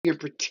here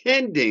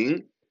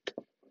pretending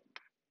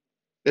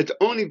that the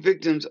only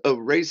victims of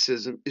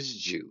racism is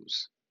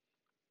Jews.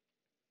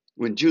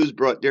 When Jews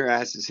brought their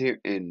asses here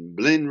and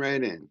blend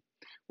right in,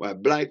 while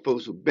black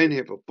folks who've been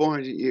here for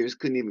 400 years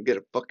couldn't even get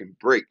a fucking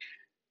break.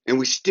 And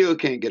we still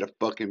can't get a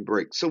fucking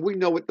break. So we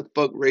know what the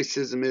fuck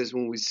racism is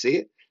when we see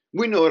it.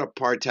 We know what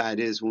apartheid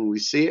is when we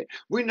see it.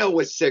 We know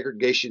what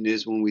segregation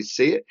is when we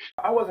see it.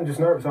 I wasn't just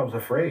nervous, I was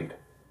afraid.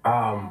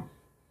 I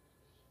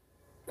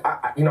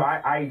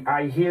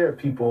hear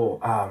people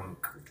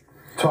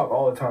talk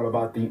all the time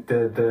about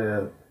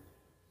the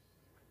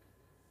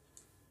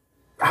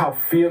how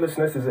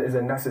fearlessness is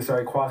a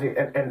necessary quality,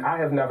 and I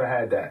have never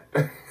had that.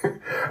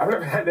 I've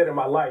never had that in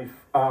my life,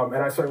 and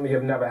I certainly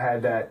have never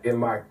had that in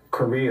my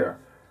career.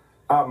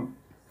 I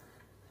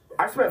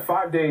spent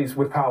 5 days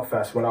with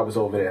PalFest when I was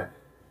over there,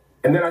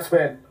 and then I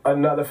spent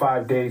another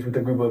 5 days with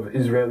a group of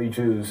Israeli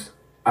Jews,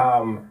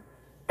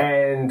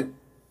 and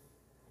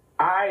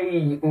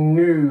I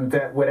knew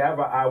that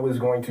whatever I was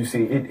going to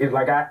see,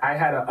 I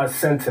had a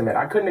sentiment.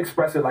 I couldn't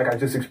express it like I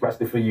just expressed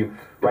it for you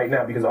right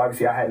now because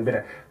obviously I hadn't been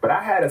there. But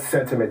I had a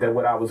sentiment that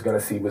what I was going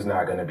to see was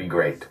not going to be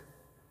great.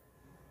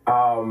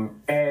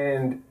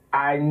 And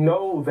I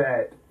know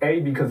that, A,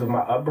 because of my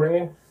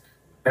upbringing,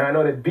 and I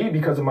know that, B,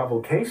 because of my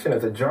vocation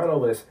as a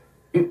journalist,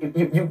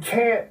 you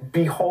can't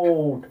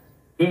behold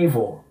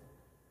evil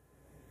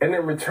and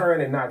then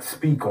return and not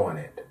speak on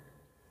it.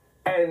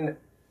 And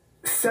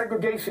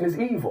segregation is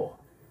evil.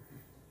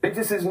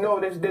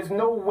 There's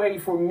no way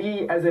for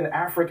me as an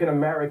African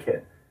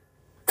American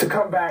to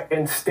come back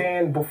and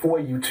stand before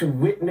you to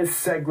witness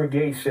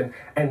segregation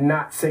and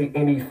not say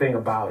anything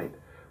about it.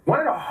 One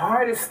of the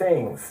hardest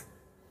things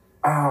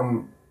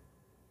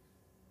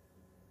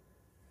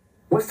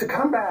was to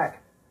come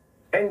back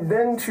and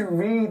then to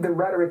read the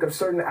rhetoric of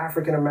certain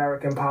African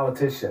American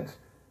politicians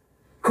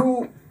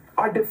who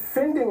are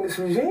defending this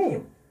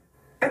regime.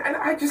 And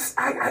I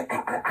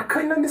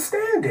couldn't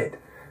understand it.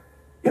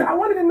 I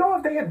wanted to know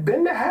if they had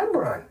been to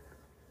Hebron.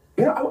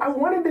 I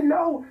wanted to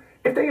know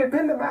if they had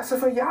been to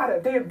Massasoit,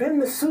 if they had been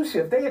to Susha,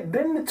 if they had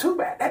been to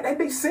Tuba. Had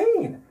they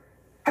seen?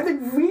 Have they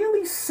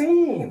really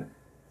seen,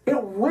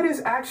 what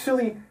is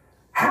actually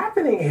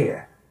happening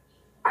here?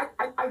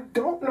 I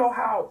don't know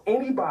how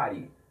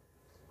anybody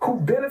who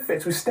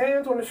benefits, who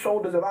stands on the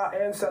shoulders of our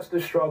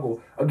ancestors'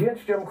 struggle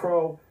against Jim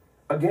Crow,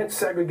 against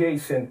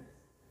segregation,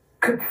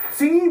 could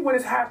see what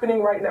is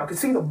happening right now, could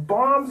see the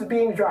bombs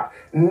being dropped,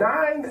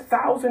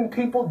 9,000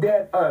 people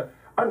dead, an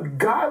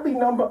ungodly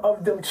number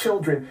of them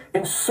children,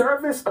 in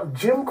service of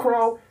Jim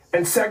Crow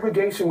and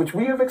segregation, which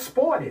we have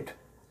exported,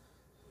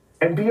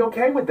 and be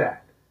okay with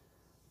that.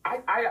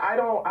 I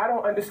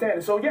don't understand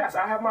it. So yes,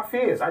 I have my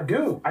fears. I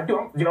do.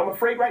 I'm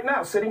afraid right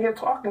now, sitting here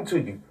talking to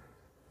you.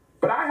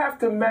 But I have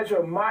to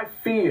measure my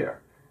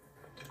fear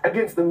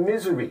against the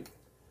misery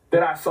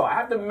that I saw. I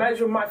have to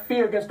measure my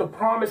fear against the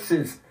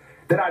promises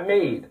that I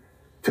made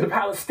to the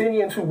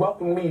Palestinians who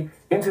welcomed me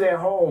into their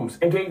homes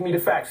and gave me the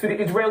facts, to the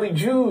Israeli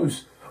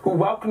Jews who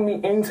welcomed me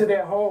into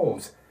their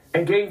homes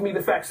and gave me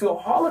the facts, to the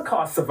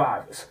Holocaust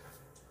survivors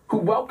who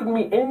welcomed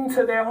me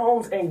into their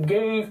homes and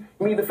gave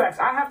me the facts.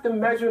 I have to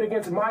measure it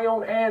against my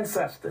own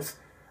ancestors,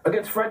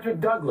 against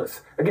Frederick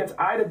Douglass, against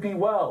Ida B.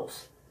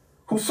 Wells,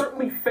 who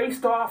certainly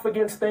faced off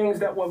against things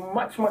that were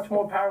much, much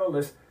more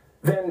perilous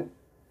than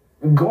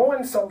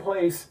going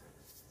someplace,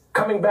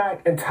 coming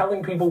back and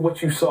telling people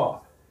what you saw.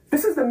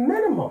 This is the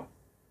minimum.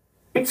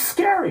 It's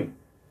scary,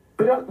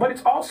 but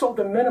it's also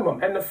the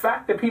minimum. And the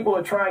fact that people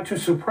are trying to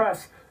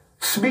suppress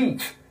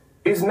speech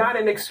is not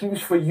an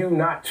excuse for you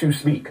not to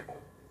speak.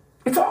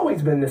 It's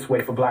always been this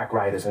way for black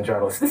writers and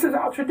journalists. This is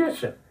our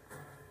tradition,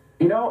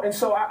 And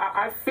so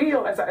I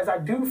feel, as I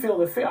do feel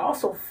the fear, I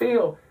also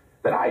feel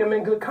that I am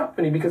in good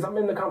company because I'm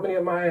in the company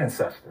of my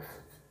ancestors.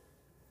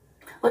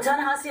 Well,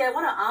 Ta-Nehisi, I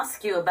want to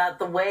ask you about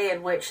the way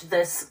in which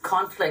this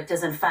conflict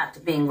is in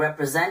fact being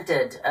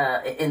represented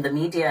in the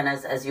media, and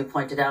as you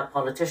pointed out,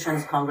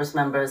 politicians, Congress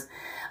members,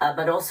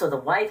 but also the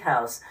White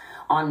House.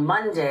 On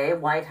Monday,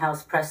 White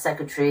House Press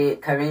Secretary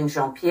Karine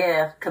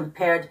Jean-Pierre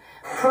compared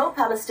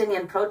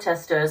pro-Palestinian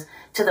protesters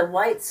to the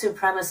white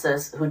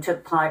supremacists who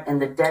took part in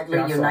the deadly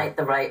Unite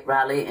the Right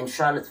rally in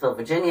Charlottesville,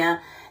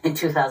 Virginia in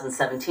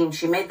 2017.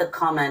 She made the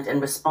comment in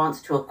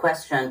response to a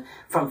question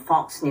from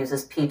Fox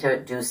News' Peter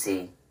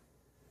Doocy.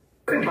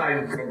 I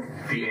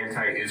think the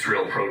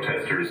anti-Israel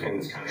protesters in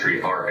this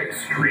country are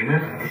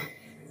extremists.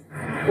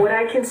 What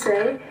I can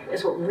say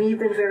is what we've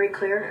been very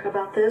clear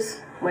about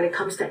this. When it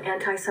comes to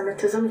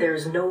anti-Semitism,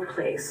 there's no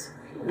place.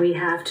 We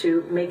have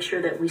to make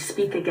sure that we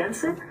speak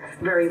against it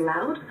very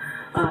loud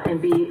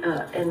and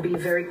be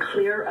very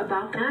clear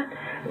about that.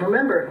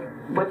 Remember,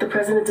 what the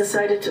president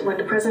when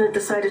the president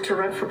decided to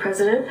run for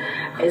president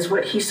is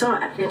what he saw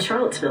in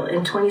Charlottesville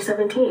in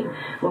 2017,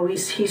 when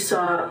he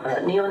saw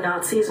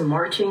neo-Nazis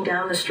marching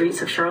down the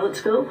streets of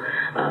Charlottesville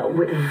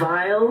with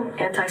vile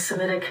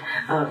anti-Semitic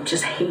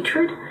just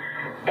hatred.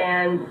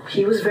 And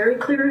he was very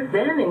clear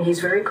then, and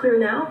he's very clear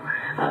now,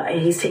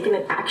 He's taken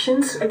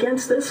actions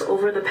against this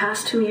over the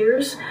past 2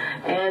 years,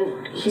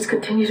 and he's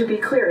continued to be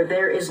clear.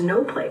 There is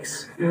no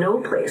place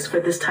for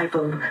this type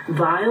of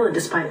vile and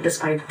despite this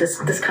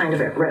kind of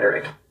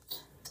rhetoric.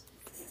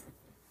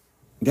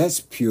 That's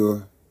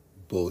pure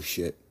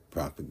bullshit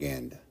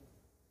propaganda.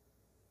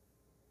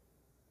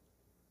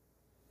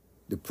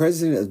 The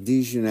president of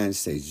these United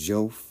States,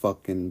 Joe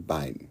fucking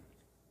Biden,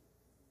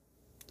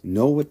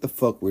 know what the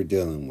fuck we're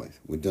dealing with.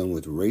 We're dealing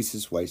with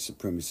racist white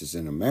supremacists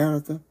in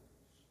America,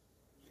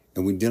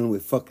 and we're dealing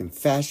with fucking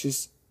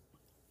fascists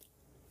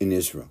in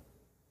Israel.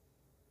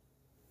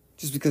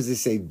 Just because they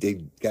say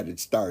they got a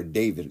Star of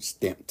David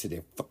stamped to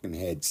their fucking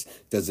heads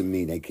doesn't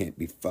mean they can't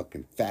be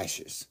fucking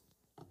fascists.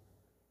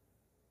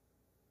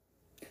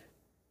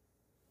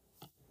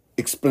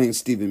 Explain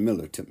Stephen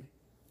Miller to me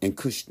and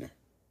Kushner,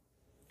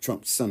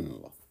 Trump's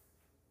son-in-law.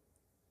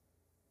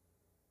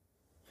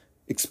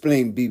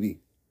 Explain Bibi.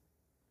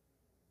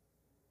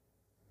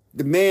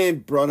 The man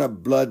brought a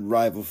blood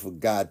rival for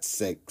God's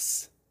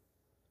sakes.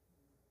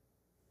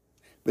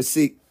 But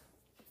see,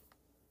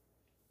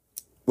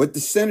 what the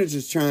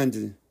senator's trying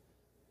to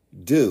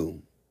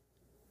do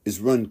is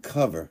run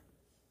cover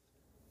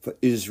for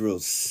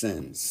Israel's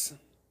sins.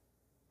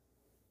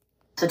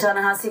 So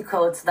Ta-Nehisi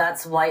quotes,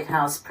 that's White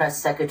House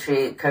Press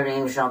Secretary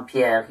Karine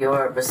Jean-Pierre.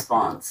 Your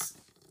response?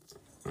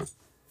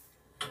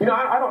 You know,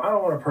 I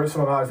don't want to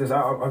personalize this.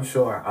 I'm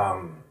sure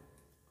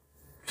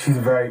she's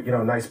a very,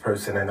 nice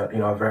person and,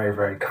 a very,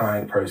 very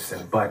kind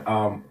person. But,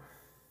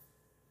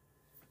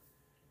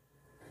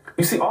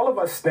 you see, all of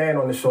us stand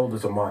on the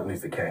shoulders of Martin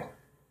Luther King.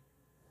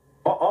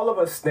 All of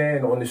us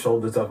stand on the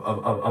shoulders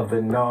of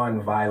the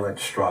nonviolent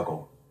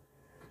struggle.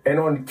 And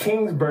on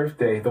King's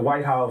birthday, the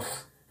White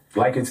House,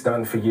 like it's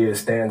done for years,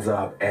 stands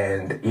up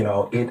and,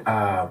 it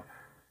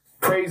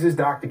praises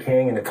Dr.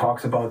 King and it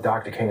talks about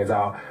Dr. King as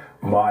our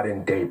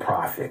modern day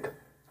prophet.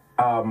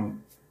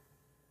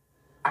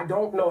 I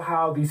don't know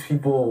how these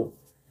people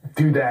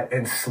do that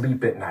and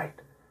sleep at night.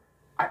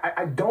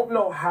 I don't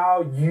know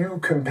how you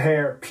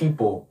compare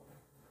people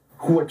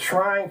who are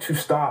trying to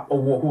stop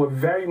or who are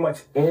very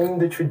much in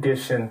the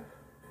tradition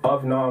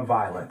of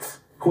nonviolence,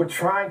 who are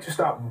trying to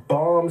stop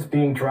bombs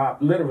being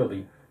dropped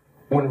literally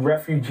on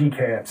refugee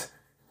camps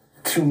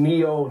to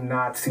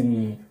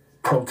neo-Nazi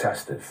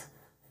protesters.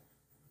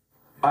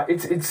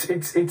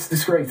 It's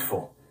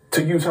disgraceful,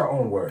 to use her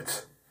own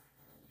words.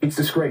 It's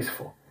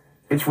disgraceful.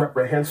 It's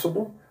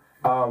reprehensible.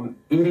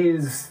 It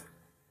is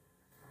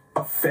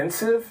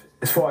offensive,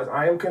 as far as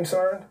I am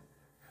concerned,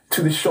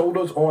 to the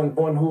shoulders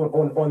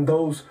on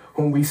those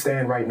whom we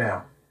stand right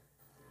now.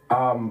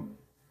 I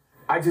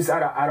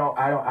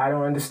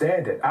don't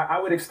understand it. I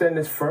would extend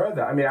this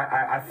further. I mean,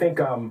 I think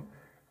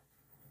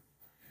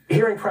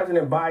hearing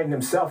President Biden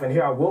himself, and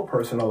here I will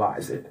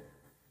personalize it,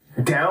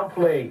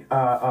 downplay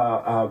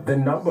the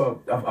number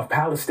of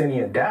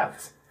Palestinian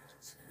deaths,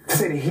 to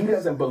say that he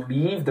doesn't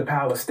believe the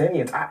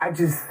Palestinians. I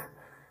just,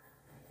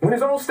 when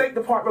his own State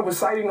Department was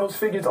citing those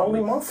figures only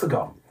months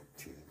ago.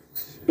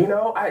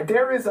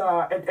 There is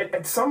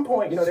at some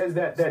point, there's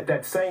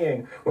that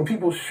saying, when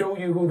people show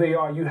you who they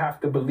are, you have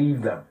to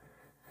believe them.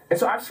 And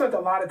so I've spent a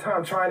lot of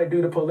time trying to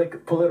do the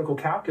political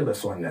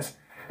calculus on this.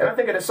 And I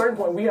think at a certain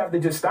point, we have to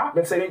just stop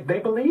and say they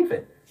believe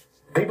it.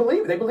 They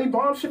believe it. They believe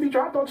bombs should be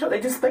dropped on children.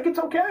 They just think it's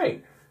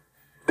okay.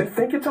 They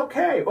think it's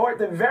okay. Or at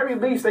the very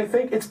least, they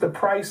think it's the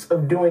price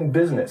of doing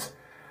business.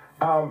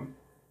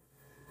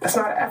 That's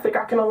not an ethic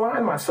I can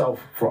align myself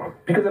from.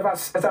 Because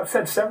as I've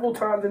said several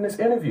times in this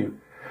interview,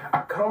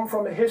 I come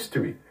from a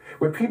history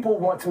where people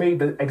once made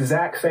the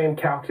exact same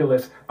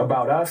calculus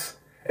about us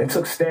and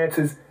took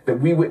stances that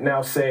we would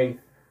now say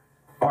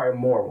are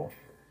immoral.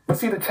 But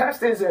see, the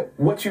test isn't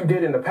what you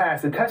did in the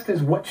past. The test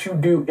is what you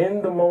do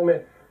in the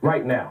moment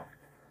right now.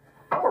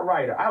 I'm a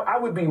writer. I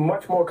would be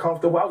much more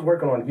comfortable. I was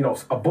working on,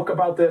 a book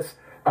about this.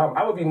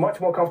 I would be much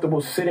more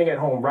comfortable sitting at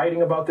home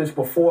writing about this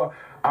before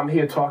I'm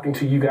here talking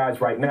to you guys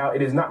right now.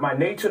 It is not my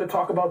nature to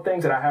talk about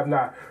things that I have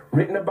not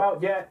written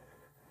about yet.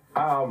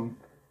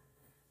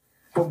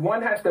 But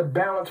one has to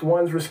balance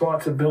one's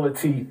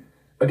responsibility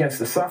against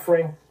the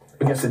suffering,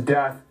 against the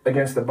death,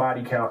 against the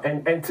body count.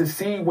 And to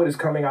see what is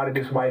coming out of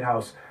this White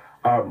House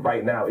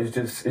right now is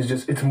just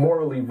it's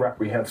morally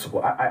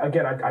reprehensible. I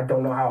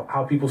don't know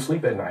how people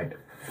sleep at night.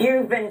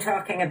 You've been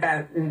talking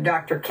about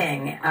Dr.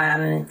 King.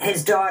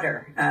 His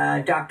daughter,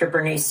 Dr.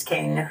 Bernice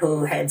King,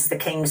 who heads the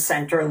King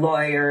Center,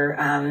 lawyer,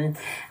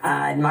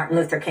 Martin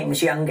Luther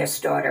King's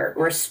youngest daughter,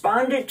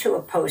 responded to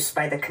a post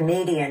by the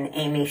comedian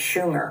Amy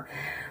Schumer,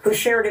 who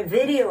shared a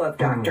video of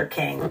Dr.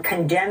 King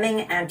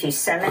condemning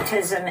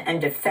anti-Semitism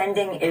and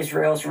defending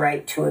Israel's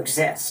right to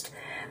exist.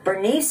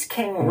 Bernice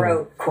King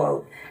wrote,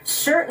 quote,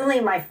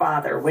 "Certainly my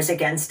father was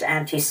against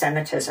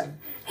anti-Semitism.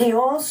 He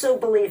also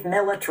believed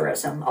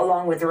militarism,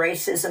 along with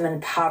racism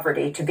and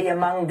poverty, to be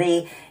among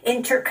the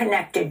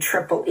interconnected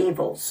triple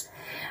evils.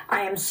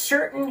 I am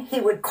certain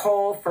he would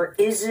call for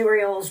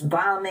Israel's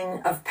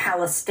bombing of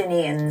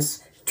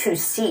Palestinians to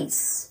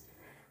cease,"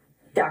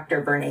 Dr.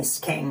 Bernice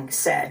King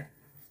said.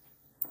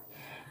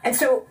 And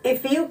so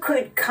if you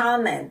could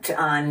comment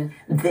on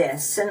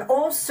this and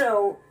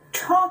also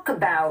talk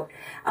about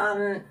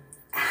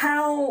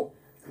how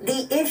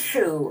the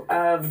issue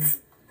of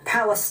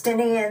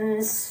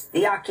Palestinians,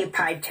 the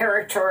occupied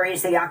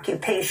territories, the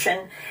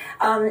occupation,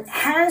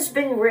 has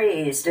been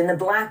raised in the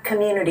Black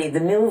community, the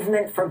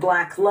movement for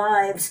Black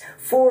lives,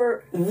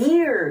 for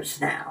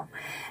years now.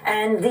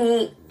 And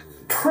the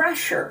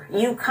pressure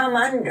you come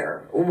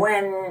under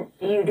when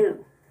you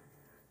do.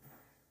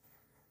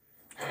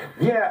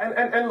 Yeah,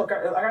 and look,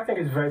 I think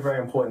it's very,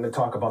 very important to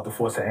talk about the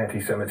force of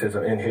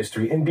anti-Semitism in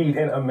history, indeed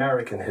in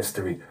American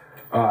history,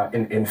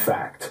 in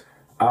fact.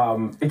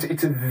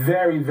 It's a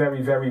very,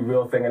 very, very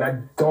real thing, and I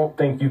don't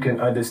think you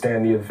can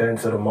understand the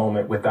events of the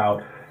moment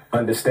without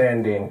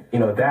understanding,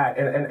 that.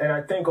 And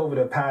I think over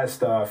the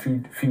past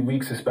few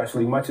weeks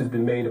especially, much has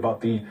been made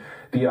about the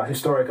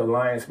historic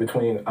alliance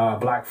between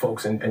Black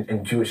folks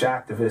and Jewish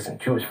activists and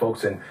Jewish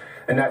folks and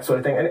that sort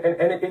of thing.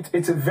 And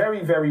it's a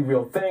very, very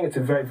real thing. It's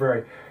a very,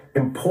 very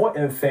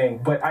important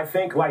thing, but I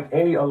think like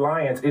any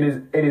alliance, it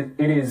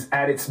is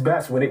at its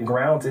best when it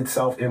grounds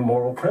itself in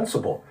moral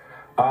principle,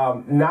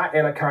 not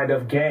in a kind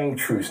of gang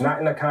truce,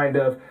 not in a kind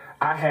of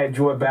I had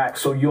your back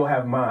so you'll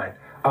have mine.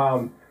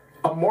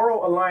 A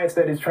moral alliance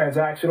that is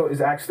transactional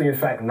is actually in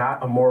fact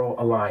not a moral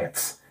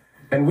alliance,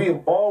 and we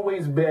have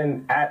always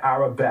been at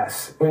our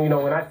best. When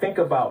I think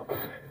about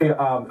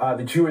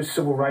the Jewish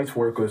civil rights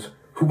workers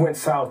who went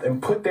south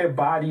and put their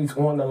bodies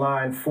on the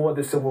line for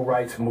the civil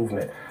rights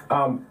movement.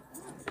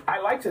 I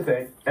like to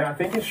think, and I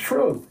think it's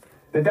true,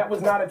 that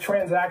was not a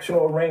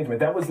transactional arrangement.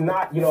 That was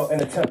not,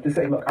 an attempt to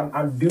say, look,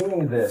 I'm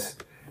doing this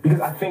because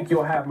I think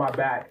you'll have my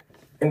back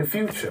in the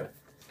future.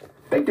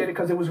 They did it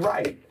because it was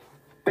right.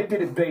 They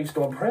did it based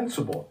on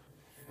principle.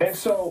 And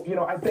so,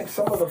 I think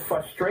some of the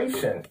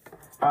frustration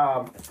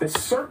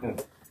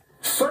that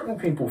certain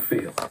people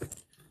feel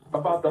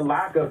about the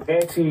lack of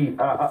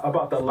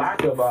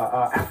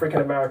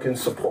African American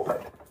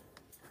support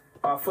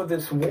for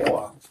this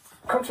war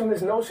comes from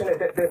this notion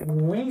that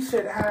we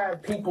should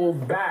have people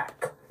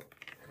back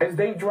as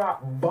they drop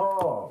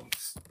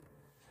bombs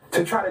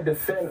to try to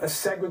defend a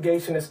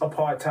segregationist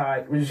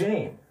apartheid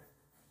regime.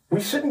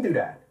 We shouldn't do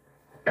that.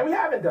 And we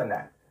haven't done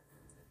that.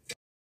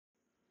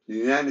 The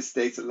United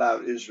States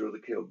allowed Israel to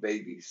kill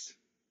babies.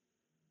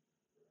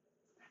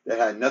 That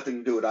had nothing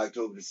to do with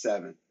October the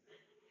 7th.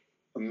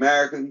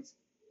 Americans,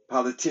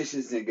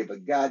 politicians didn't give a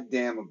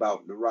goddamn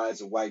about the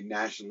rise of white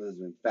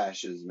nationalism and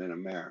fascism in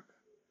America.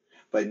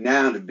 But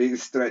now the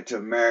biggest threat to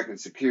American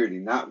security,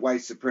 not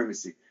white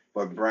supremacy,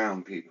 but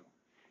brown people.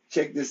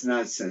 Check this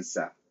nonsense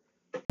out.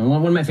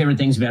 One of my favorite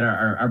things about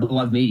our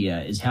beloved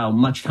media is how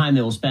much time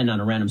they will spend on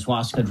a random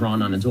swastika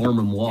drawn on a dorm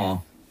room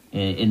wall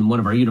in one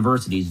of our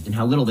universities, and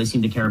how little they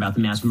seem to care about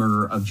the mass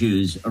murder of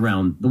Jews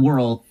around the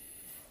world.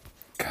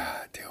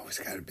 God, they always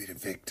got to be the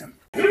victim.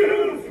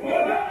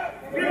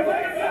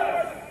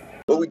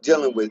 What we're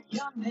dealing with,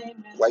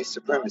 white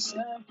supremacy.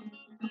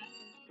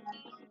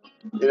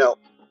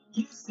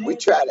 We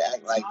try to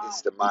act like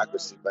it's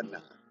democracy, but nah.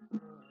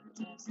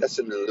 That's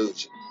an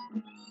illusion.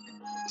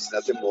 It's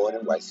nothing more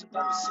than white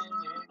supremacy.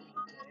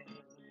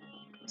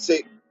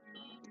 See,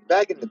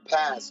 back in the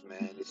past,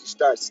 man, if you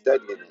start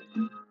studying it,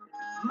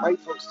 white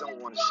folks don't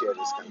want to share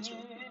this country.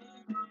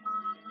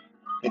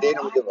 And they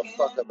don't give a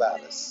fuck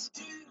about us.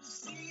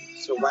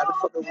 So why the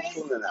fuck are we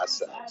fooling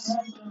ourselves?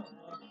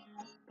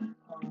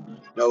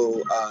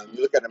 You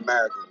look at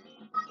America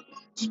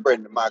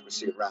spreading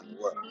democracy around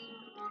the world.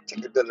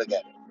 Take a good look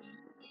at it.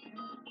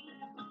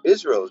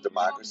 Israel's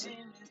democracy.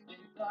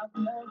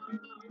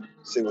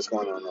 See what's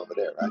going on over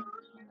there, right?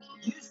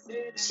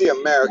 See,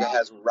 America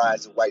has a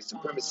rise of white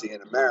supremacy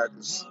on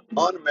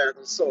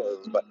American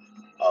soils, but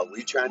are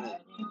we trying to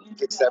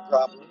fix that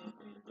problem?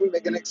 We're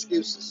making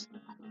excuses.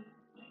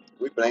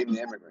 We blame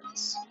the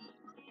immigrants.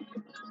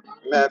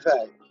 Matter of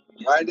fact,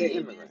 why are they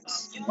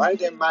immigrants? Why are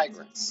they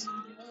migrants?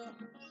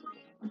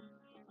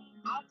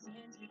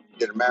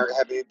 Did America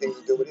have anything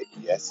to do with it?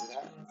 Yes, it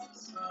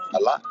has. A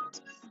lot.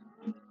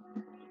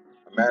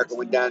 America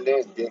went down there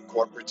and did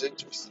corporate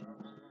interests.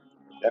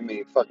 That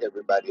means fuck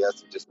everybody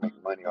else and just make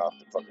money off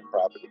the fucking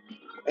property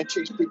and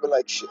treat people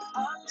like shit.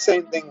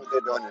 Same thing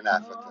they're doing in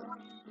Africa.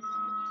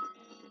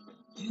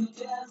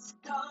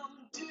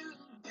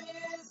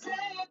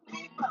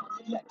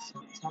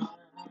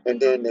 And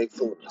then they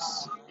fool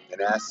us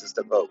and ask us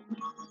to vote,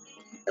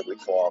 and we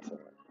fall for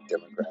it.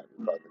 Democrat,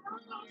 Republican.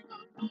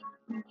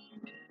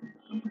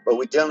 But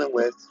we're dealing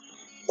with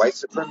white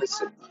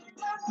supremacy,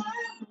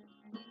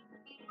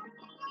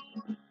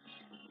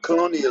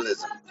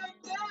 colonialism,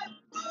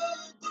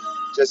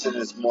 just in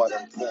its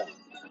modern form.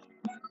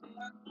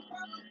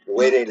 The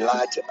way they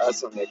lie to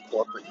us on their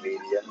corporate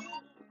media.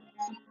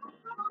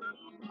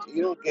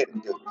 You don't get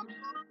it, do you?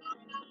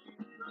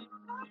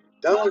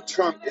 Donald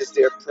Trump is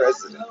their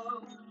president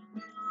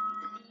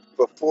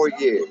for 4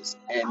 years,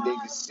 and then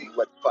you see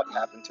what the fuck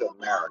happened to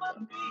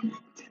America.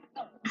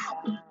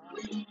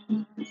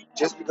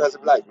 Just because a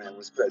black man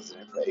was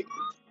president for 8 years.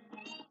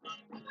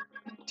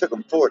 Took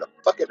him 4 to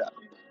fuck it up.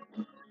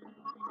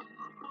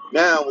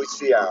 Now we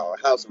see our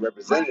House of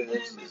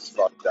Representatives is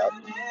fucked up,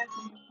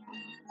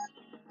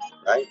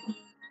 right?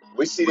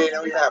 We see they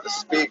don't even have a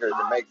speaker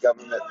to make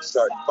government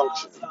start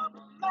functioning.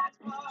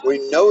 We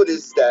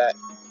notice that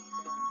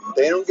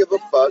they don't give a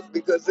fuck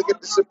because look at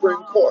the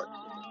Supreme Court.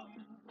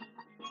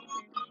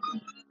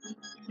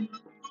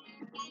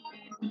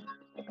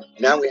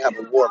 Now we have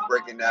a war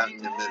breaking out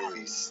in the Middle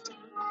East.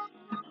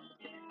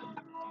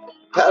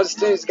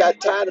 Palestinians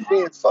got tired of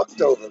being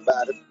fucked over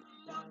by the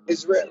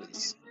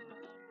Israelis.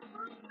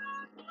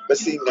 But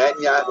see,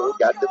 Netanyahu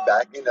got the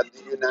backing of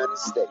the United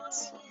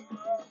States.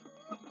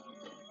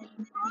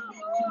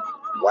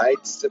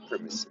 White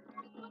supremacy.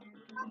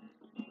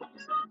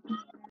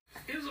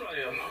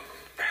 Israel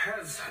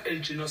has a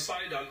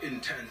genocidal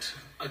intent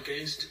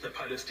against the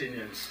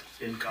Palestinians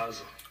in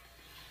Gaza.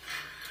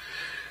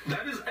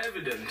 That is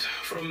evident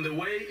from the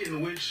way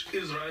in which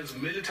Israel's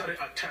military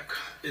attack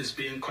is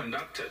being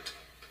conducted.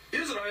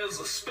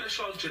 Israel's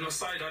special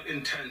genocidal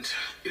intent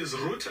is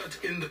rooted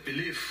in the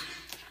belief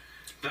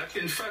that,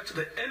 in fact,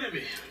 the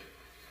enemy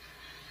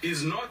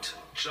is not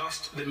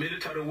just the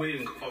military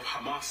wing of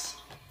Hamas,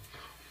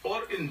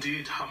 or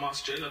indeed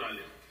Hamas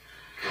generally,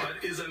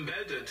 but is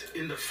embedded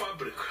in the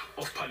fabric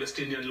of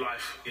Palestinian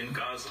life in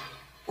Gaza.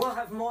 We'll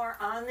have more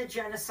on the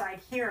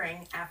genocide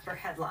hearing after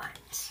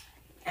headlines.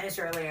 An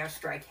Israeli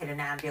airstrike hit an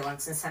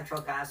ambulance in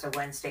central Gaza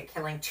Wednesday,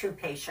 killing 2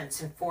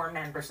 patients and 4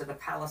 members of the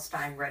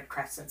Palestine Red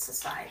Crescent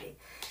Society.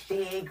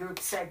 The aid group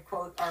said,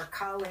 quote, "Our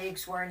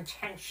colleagues were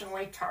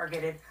intentionally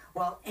targeted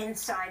while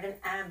inside an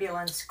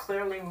ambulance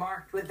clearly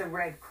marked with the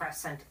Red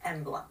Crescent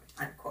emblem,"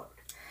 unquote.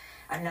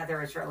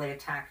 Another Israeli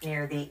attack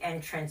near the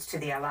entrance to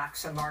the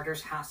Al-Aqsa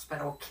Martyrs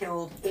Hospital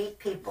killed 8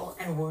 people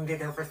and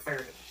wounded over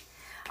 30.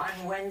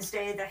 On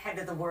Wednesday, the head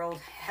of the World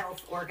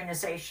Health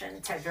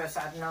Organization, Tedros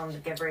Adhanom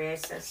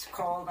Ghebreyesus,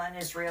 called on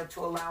Israel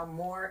to allow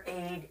more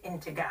aid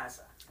into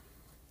Gaza.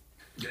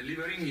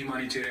 Delivering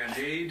humanitarian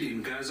aid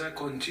in Gaza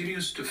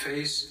continues to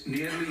face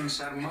nearly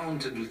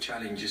insurmountable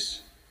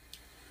challenges.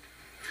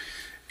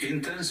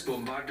 Intense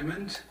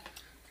bombardment,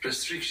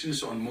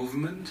 restrictions on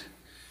movement,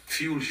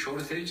 fuel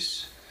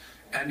shortages,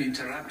 and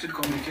interrupted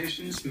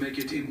communications make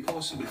it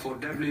impossible for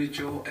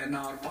WHO and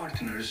our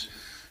partners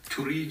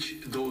to reach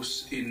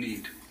those in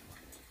need.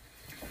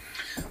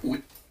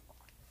 We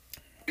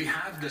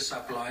have the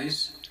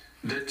supplies,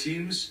 the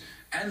teams,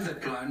 and the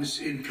plans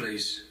in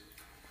place.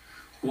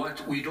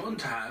 What we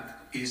don't have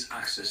is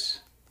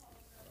access.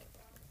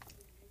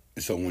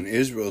 So when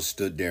Israel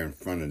stood there in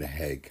front of the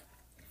Hague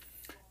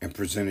and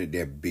presented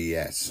their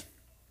BS,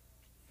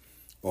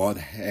 all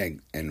the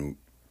Hague and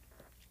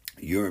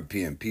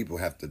European people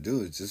have to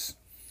do is just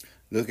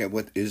look at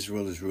what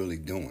Israel is really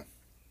doing,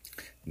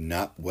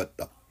 not what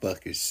the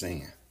fuck is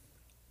saying.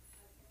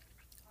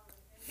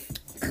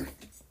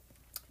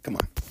 Come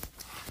on.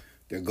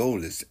 Their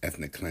goal is to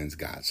ethnic cleanse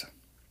Gaza,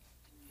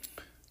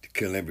 to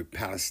kill every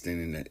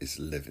Palestinian that is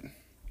living.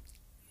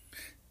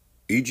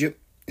 Egypt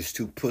is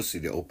too pussy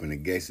to open the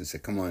gates and say,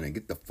 come on and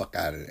get the fuck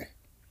out of there.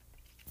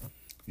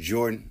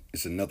 Jordan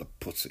is another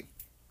pussy.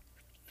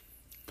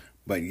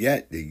 But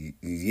yet the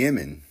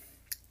Yemen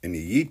and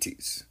the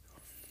Yetis,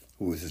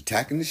 who was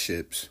attacking the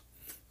ships,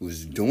 who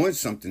was doing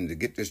something to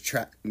get this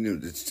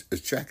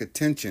attract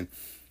attention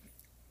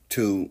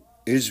to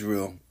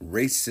Israel,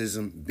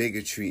 racism,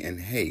 bigotry, and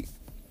hate.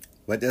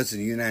 What does the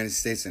United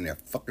States and their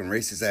fucking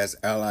racist ass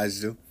allies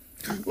do?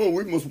 Oh,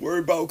 we must worry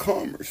about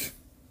commerce.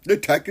 They're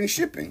attacking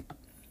shipping.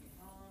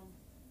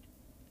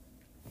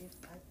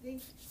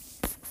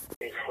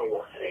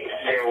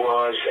 There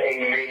was a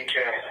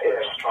major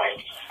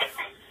airstrike,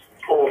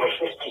 over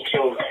 50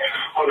 killed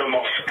on a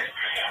mosque,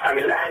 and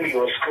Al Ahli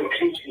was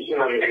completely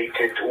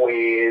inundated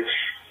with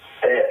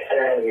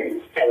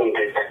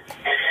wounded.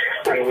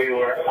 And we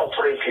were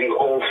operating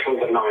all through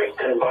the night.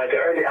 And by the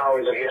early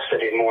hours of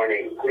yesterday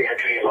morning, we had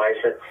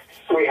realized that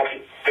we have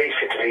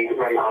basically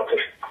run out of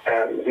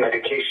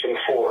medication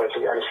for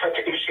the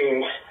anesthetic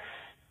machines,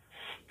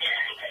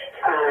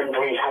 and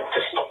we had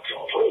to stop the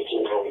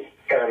operating room.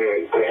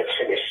 We had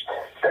finished.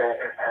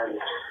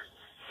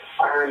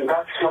 And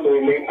that's when we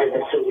made the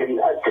decision.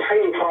 At the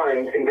same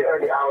time, in the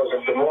early hours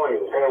of the morning,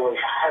 there was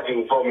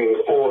heavy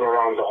bombing all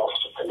around the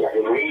hospital. I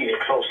mean, really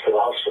close to the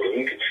hospital.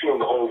 You could feel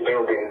the whole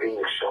building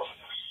being shot.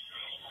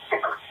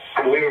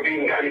 And we were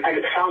and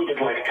it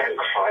sounded like tank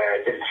fire.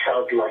 It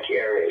felt like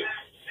air raid.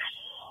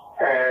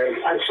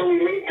 And so we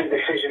made the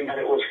decision that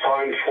it was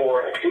time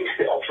for at least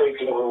the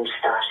operating room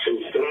staff to,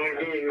 we were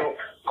really not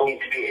going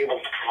to be able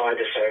to provide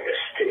a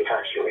service to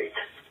evacuate.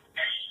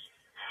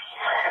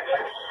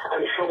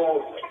 And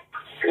so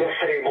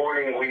yesterday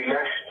morning we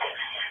left,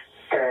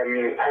 and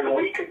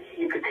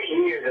you could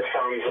hear the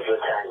sounds of the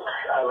tanks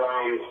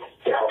around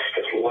the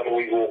hospital when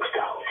we walked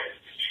out.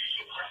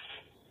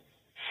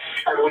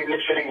 And we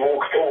literally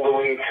walked all the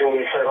way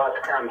to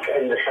Sarat camp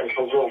in the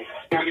central zone.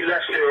 We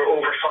left, there were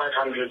over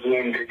 500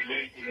 wounded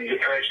needing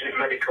urgent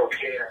medical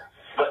care,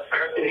 but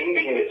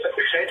needing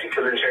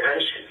surgical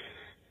intervention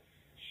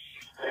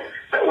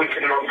that we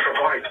cannot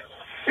provide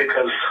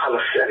because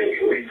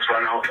we've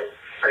run out.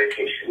 I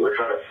think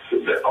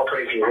the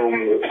operating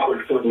room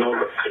could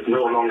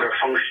no longer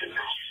function.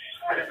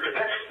 And at the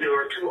best, there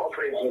were 2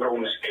 operating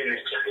rooms in it.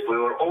 We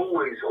were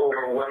always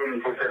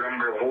overwhelmed with the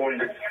number of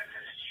wounded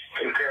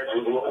compared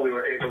with what we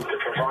were able to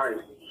provide.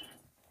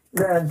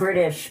 The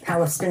British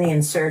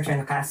Palestinian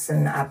surgeon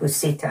Hassan Abu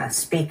Sita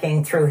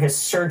speaking through his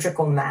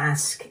surgical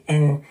mask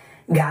in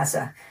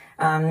Gaza.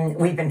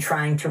 We've been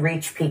trying to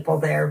reach people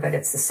there, but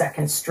it's the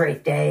second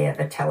straight day of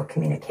a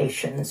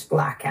telecommunications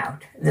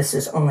blackout. This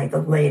is only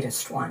the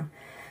latest one.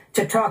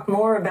 To talk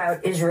more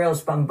about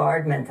Israel's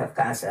bombardment of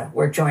Gaza,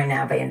 we're joined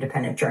now by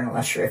independent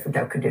journalist Sharif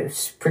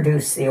Abdel-Quddus,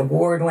 produced the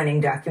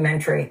award-winning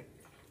documentary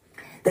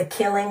The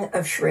Killing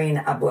of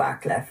Shireen Abu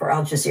Akleh for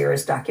Al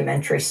Jazeera's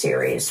documentary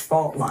series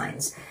Fault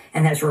Lines,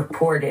 and has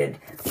reported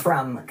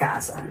from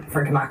Gaza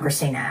for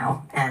Democracy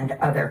Now! And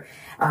other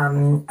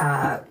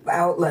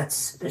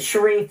outlets.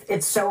 Sharif,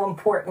 it's so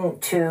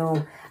important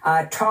to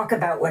talk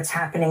about what's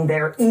happening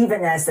there,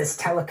 even as this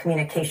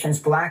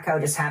telecommunications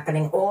blackout is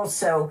happening.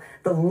 Also,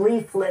 the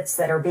leaflets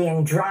that are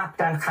being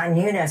dropped on Khan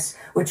Yunis,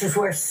 which is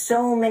where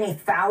so many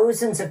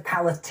thousands of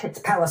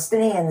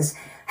Palestinians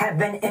have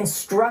been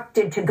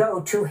instructed to go,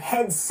 to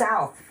head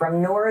south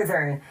from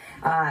northern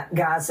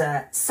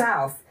Gaza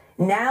south.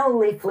 Now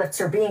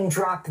leaflets are being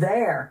dropped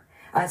there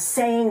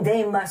saying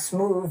they must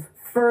move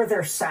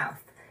further south.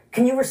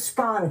 Can you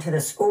respond to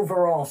this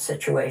overall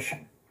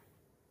situation?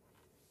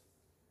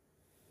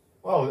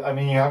 Well, I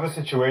mean, you have a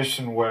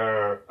situation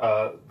where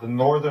the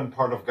northern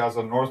part of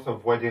Gaza, north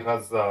of Wadi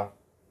Gaza,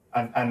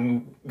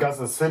 and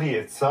Gaza City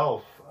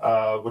itself,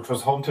 which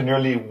was home to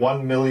nearly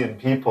 1 million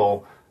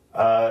people,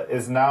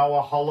 is now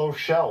a hollow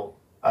shell.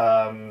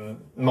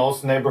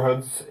 Most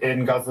neighborhoods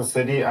in Gaza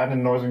City and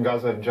in northern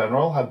Gaza in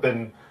general have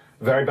been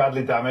very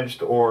badly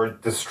damaged or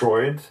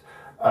destroyed.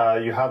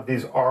 You have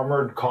these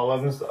armored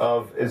columns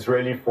of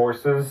Israeli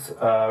forces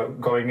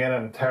going in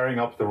and tearing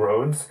up the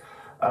roads.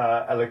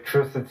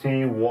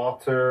 Electricity,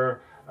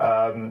 water,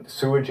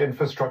 sewage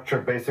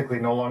infrastructure basically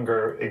no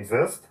longer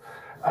exist.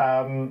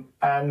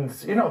 And,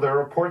 you know, there are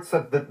reports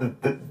that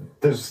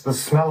there's the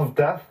smell of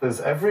death is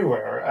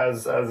everywhere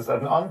as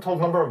an untold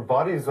number of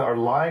bodies are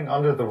lying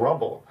under the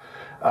rubble.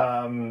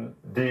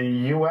 The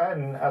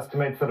UN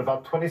estimates that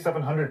about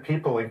 2,700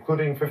 people,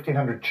 including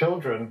 1,500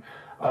 children,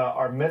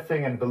 are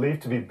missing and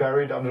believed to be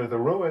buried under the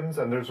ruins.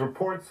 And there's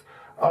reports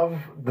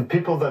of the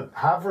people that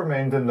have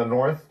remained in the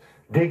north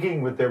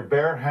digging with their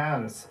bare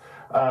hands,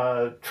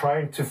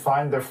 trying to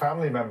find their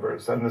family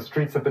members, and the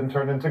streets have been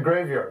turned into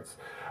graveyards.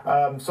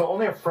 So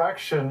only a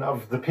fraction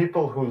of the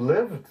people who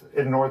lived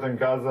in northern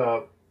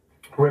Gaza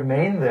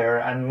remain there,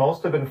 and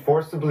most have been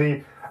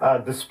forcibly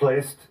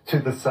displaced to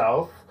the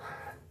south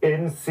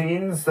in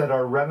scenes that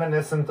are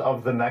reminiscent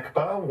of the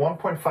Nakba.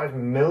 1.5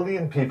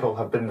 million people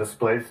have been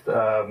displaced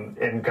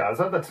in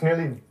Gaza. That's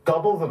nearly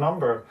double the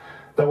number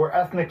that were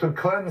ethnically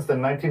cleansed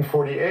in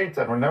 1948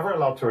 and were never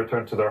allowed to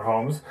return to their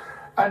homes.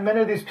 And many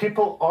of these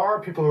people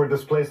are people who were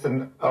displaced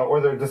or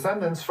their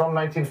descendants from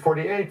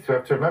 1948. You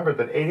have to remember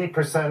that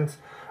 80%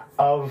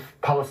 of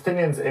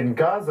Palestinians in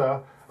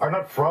Gaza are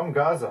not from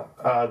Gaza.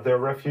 They're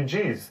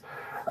refugees.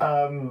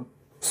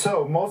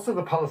 So most of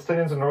the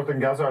Palestinians in northern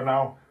Gaza are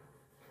now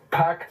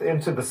packed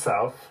into the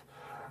south.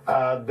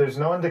 There's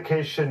no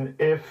indication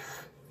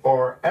if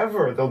or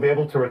ever they'll be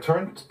able to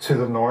return to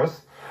the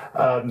north.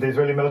 The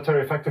Israeli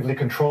military effectively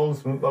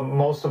controls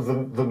most of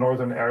the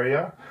northern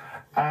area.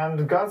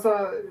 And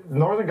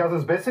northern Gaza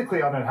is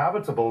basically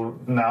uninhabitable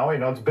now. You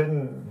know, it's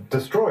been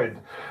destroyed.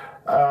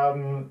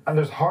 And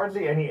there's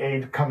hardly any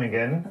aid coming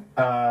in.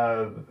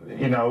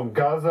 You know,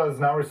 Gaza is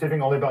now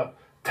receiving only about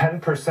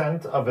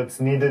 10% of its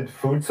needed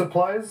food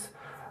supplies.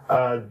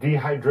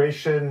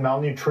 Dehydration,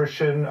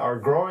 malnutrition are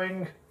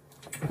growing.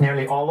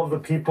 Nearly all of the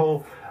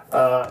people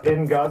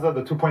in Gaza,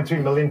 the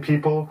 2.3 million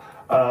people,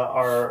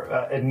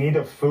 are in need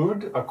of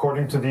food,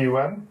 according to the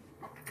UN.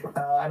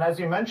 And as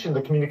you mentioned,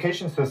 the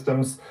communication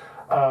systems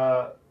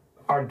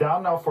are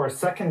down now for a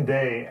second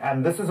day,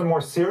 and this is a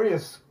more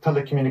serious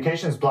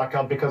telecommunications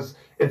blackout because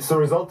it's the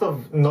result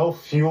of no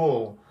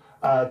fuel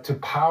to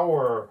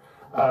power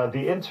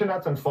the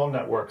internet and phone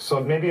networks. So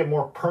it may be a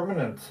more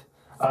permanent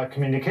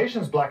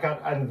communications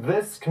blackout, and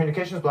this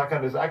communications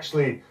blackout is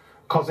actually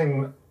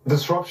causing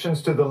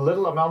disruptions to the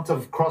little amount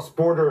of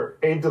cross-border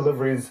aid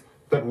deliveries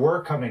that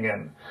were coming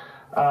in.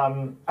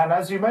 And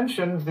as you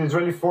mentioned, the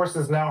Israeli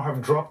forces now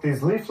have dropped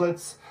these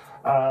leaflets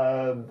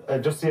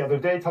just the other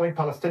day, telling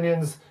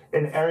Palestinians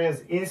in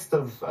areas east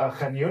of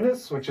Khan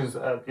Yunis, which is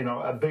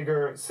a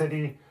bigger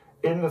city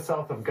in the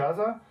south of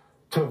Gaza,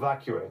 to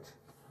evacuate.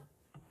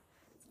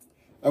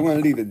 I'm going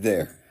to leave it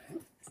there.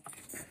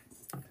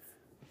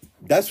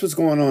 That's what's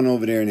going on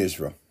over there in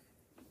Israel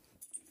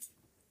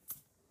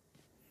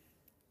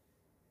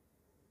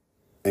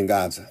and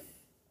Gaza.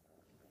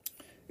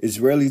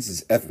 Israelis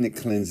is ethnic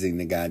cleansing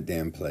the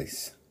goddamn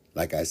place,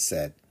 like I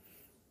said.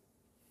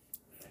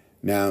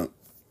 Now,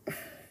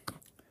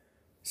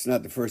 it's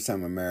not the first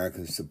time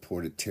America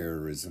supported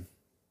terrorism,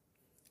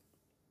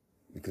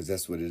 because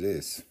that's what it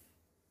is.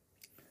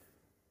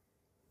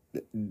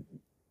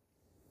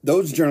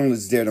 those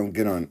journalists there don't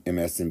get on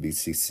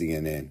MSNBC,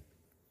 CNN,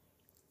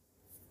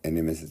 and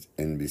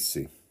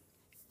MSNBC.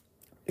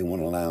 They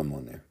won't allow them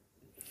on there.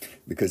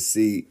 Because,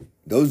 see,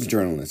 those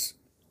journalists,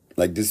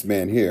 like this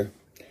man here,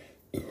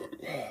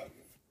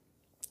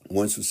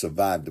 ones who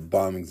survived the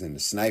bombings and the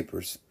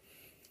snipers,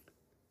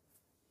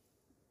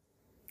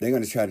 they're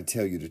going to try to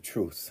tell you the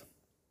truth.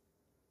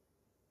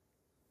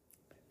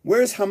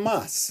 Where's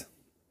Hamas?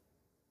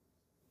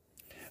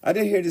 I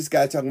didn't hear this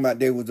guy talking about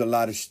there was a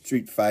lot of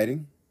street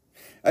fighting.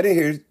 I didn't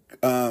hear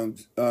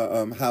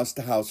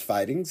house-to-house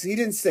fightings. He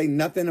didn't say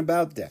nothing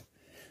about that.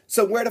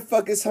 So where the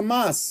fuck is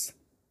Hamas?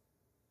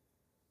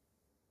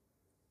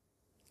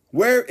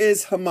 Where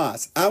is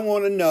Hamas? I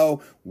want to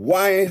know,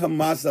 why ain't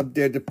Hamas up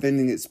there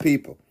defending its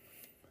people?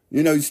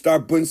 You know, you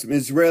start putting some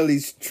Israeli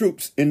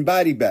troops in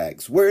body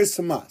bags. Where is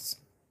Hamas?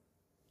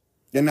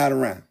 They're not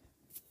around.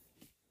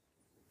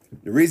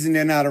 The reason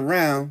they're not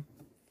around,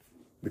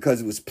 because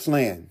it was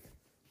planned.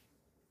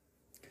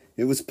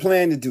 It was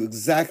planned to do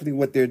exactly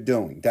what they're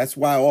doing. That's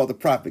why all the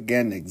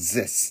propaganda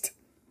exists.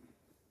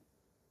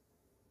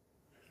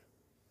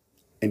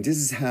 And this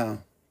is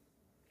how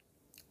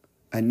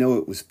I know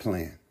it was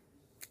planned.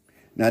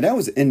 Now, that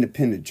was an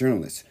independent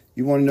journalist.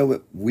 You want to know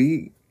what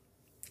we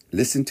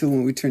listen to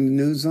when we turn the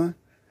news on?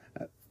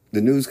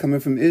 The news coming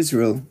from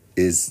Israel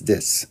is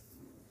this.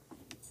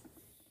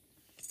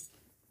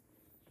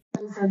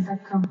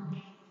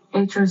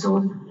 8 years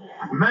old.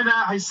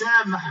 Mana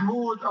Hissam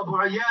Mahmoud Abu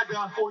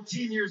Ayada,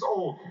 14 years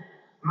old.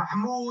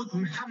 Mahmoud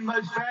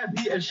Muhammad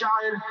Fadi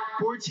Al-Shair,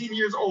 14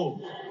 years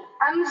old.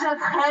 Amjad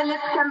Khalid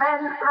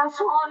Kamal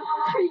Raswan,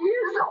 3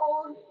 years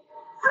old.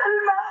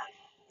 Salma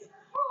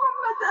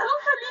Muhammad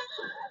Al-Khalid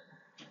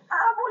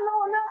Abu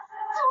Lawna,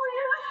 2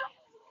 years old.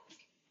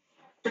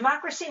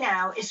 Democracy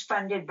Now! Is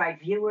funded by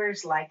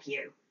viewers like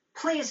you.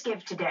 Please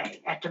give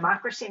today at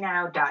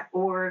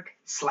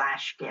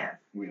democracynow.org/give.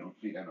 We don't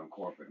see that on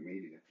corporate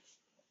media.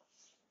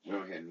 We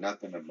don't hear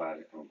nothing about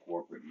it on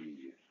corporate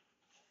media.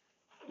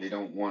 They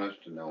don't want us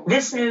to know.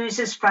 This news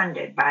is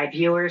funded by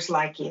viewers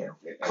like you.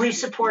 Please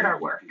support our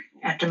work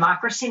at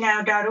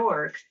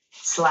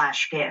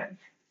democracynow.org/give.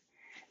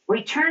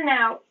 We turn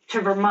now to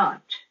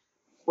Vermont,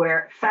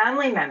 where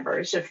family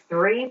members of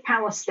 3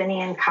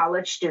 Palestinian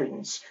college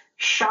students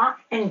shot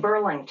in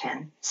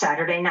Burlington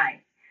Saturday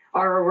night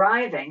are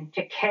arriving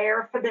to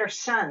care for their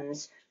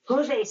sons,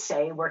 who they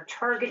say were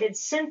targeted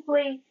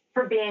simply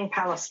for being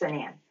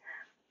Palestinian.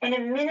 In a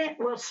minute,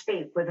 we'll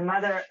speak with the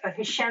mother of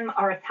Hisham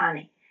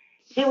Aratani.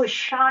 He was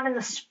shot in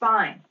the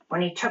spine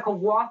when he took a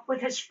walk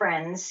with his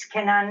friends,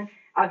 Kenan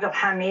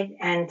Abdulhamid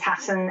and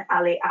Tassin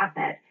Ali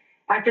Ahmed,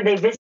 after they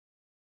visited.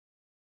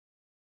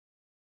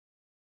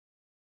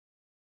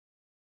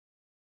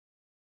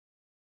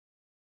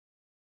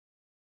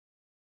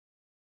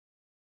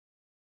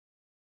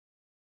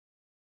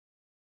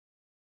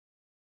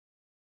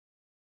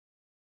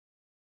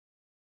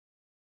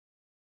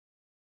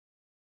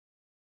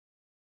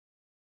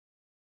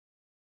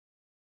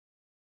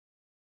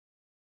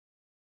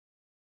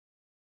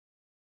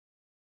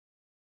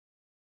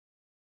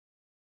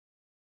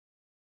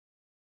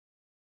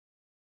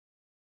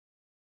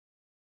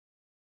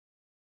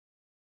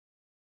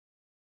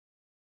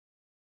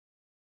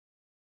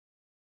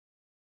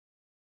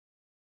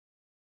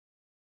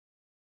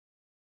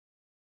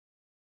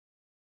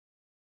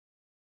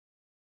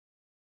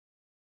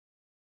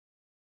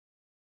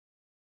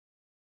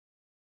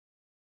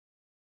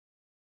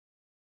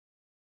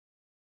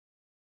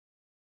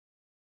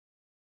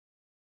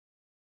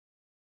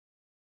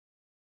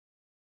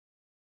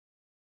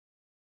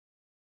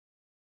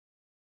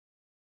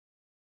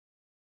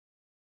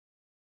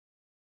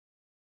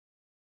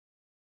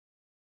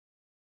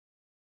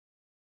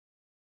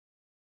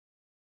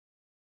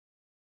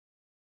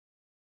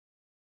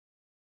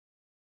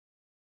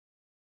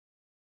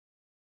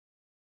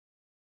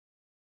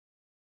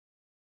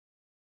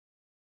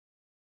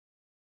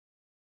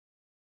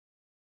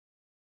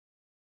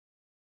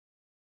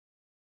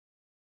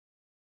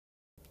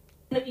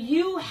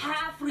 You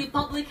have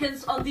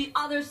Republicans on the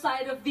other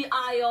side of the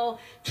aisle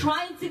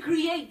trying to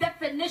create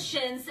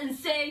definitions and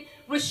say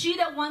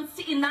Rashida wants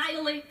to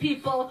annihilate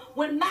people,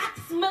 when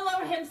Max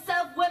Miller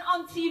himself went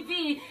on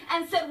TV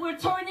and said we're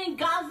turning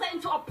Gaza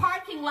into a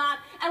parking lot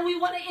and we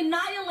want to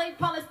annihilate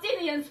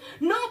Palestinians.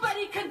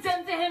 Nobody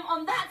condemned him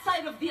on that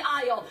side of the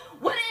aisle.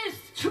 What is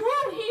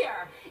true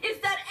here is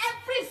that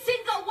every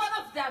single one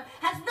of them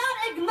has not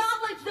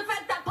acknowledged the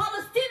fact that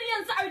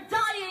Palestinians are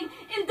dying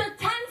in the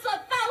tens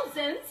of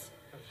thousands,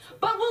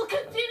 but will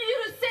continue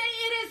to say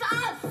it is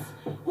us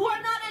who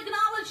are not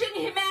acknowledging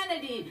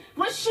humanity.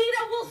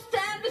 Rashida will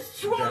stand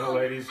strong.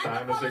 Gentlelady's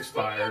time has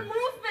expired. The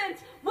movement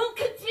will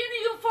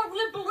continue for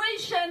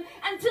liberation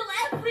until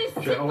every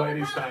single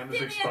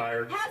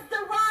Palestinian has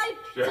the right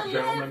to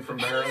Gentleman live from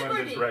in Maryland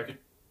liberty. is recognized.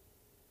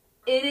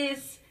 It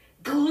is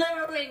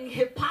glaring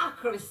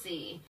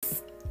hypocrisy.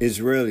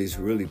 Israelis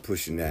really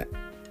pushing that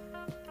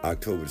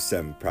October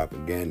 7th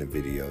propaganda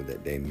video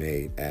that they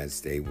made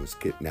as they was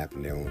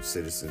kidnapping their own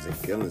citizens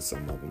and killing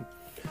some of them,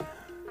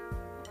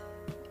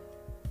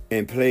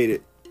 and played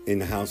it in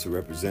the House of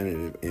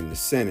Representatives, in the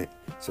Senate,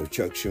 so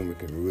Chuck Schumer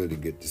can really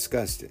get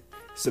disgusted.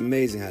 It's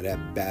amazing how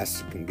that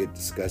bastard can get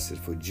disgusted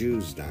for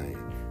Jews dying,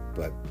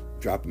 but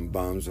dropping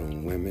bombs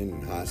on women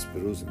in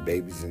hospitals and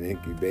babies in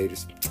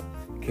incubators,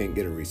 can't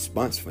get a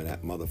response from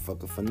that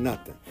motherfucker for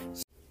nothing.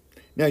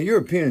 Now,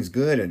 Europeans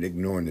good at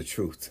ignoring the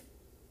truth.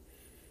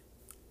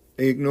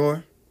 They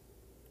ignore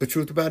the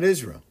truth about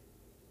Israel.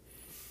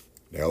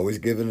 They're always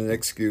giving an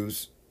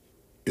excuse.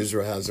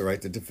 Israel has the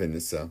right to defend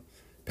itself.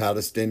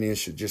 Palestinians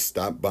should just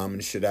stop bombing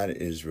the shit out of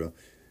Israel.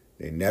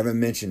 They never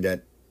mentioned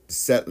that the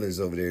settlers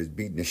over there is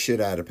beating the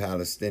shit out of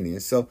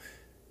Palestinians. So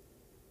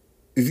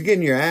if you're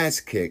getting your ass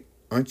kicked,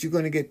 aren't you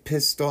going to get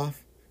pissed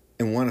off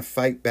and want to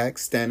fight back,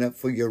 stand up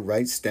for your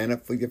rights, stand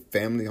up for your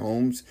family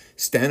homes,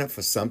 stand up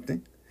for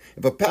something?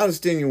 If a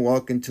Palestinian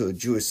walk into a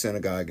Jewish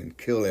synagogue and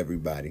kill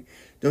everybody,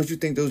 don't you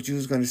think those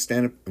Jews are going to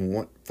stand up and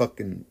want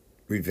fucking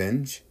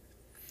revenge?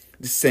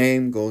 The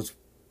same goes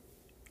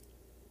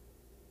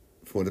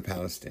for the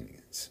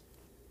Palestinians.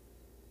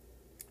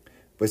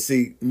 But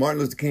see, Martin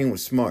Luther King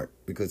was smart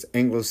because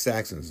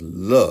Anglo-Saxons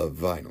love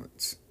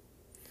violence.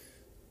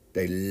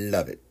 They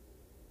love it.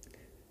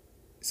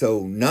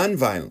 So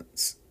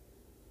nonviolence.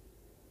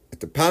 If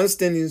the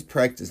Palestinians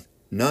practice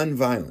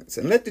nonviolence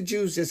and let the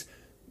Jews just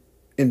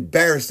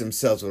embarrass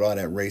themselves with all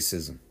that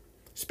racism,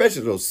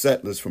 especially those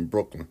settlers from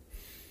Brooklyn,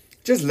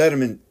 just let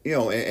them and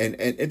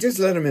just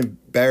let them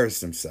embarrass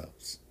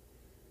themselves.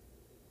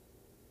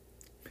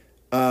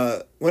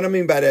 What I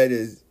mean by that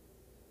is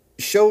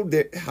show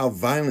how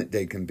violent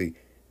they can be,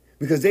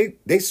 because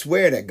they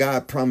swear that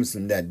God promised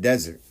them that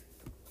desert.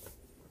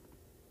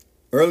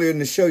 Earlier in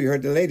the show, you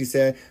heard the lady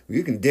say,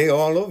 you can dig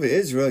all over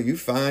Israel, you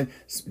find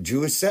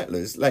Jewish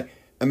settlers,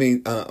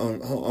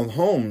 on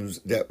homes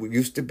that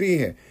used to be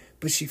here.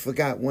 But she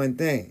forgot one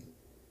thing.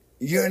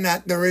 You're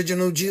not the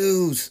original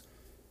Jews.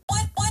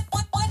 What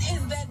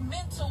is that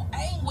mental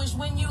anguish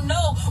when you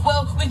know,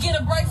 well, we get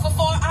a break for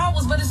 4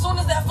 hours, but as soon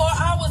as that 4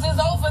 hours is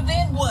over,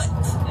 then what?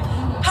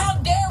 How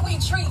dare we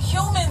treat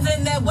humans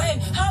in that way?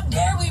 How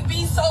dare we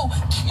be so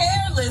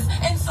careless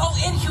and so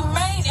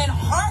inhumane and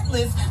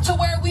heartless to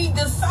where we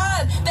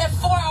decide that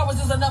 4 hours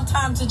is enough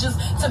time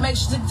to make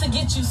sure to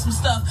get you some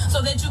stuff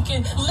so that you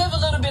can live a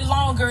little bit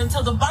longer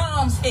until the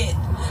bombs hit.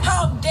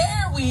 How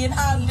dare we, and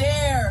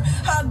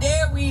how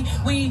dare we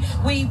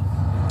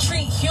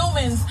treat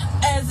humans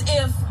as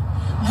if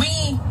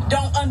we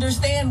don't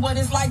understand what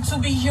it's like to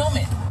be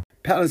human.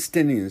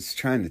 Palestinians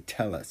trying to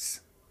tell us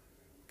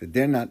that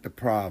they're not the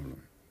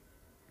problem.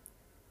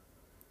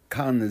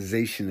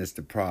 Colonization is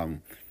the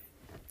problem.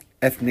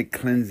 Ethnic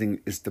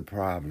cleansing is the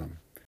problem.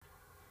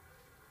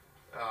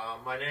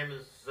 My name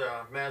is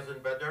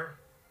Mazen Bedr.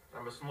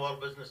 I'm a small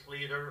business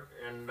leader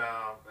and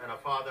a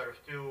father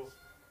of 2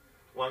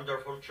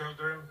 wonderful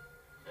children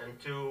and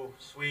 2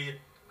 sweet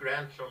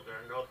grandchildren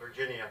in North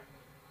Virginia.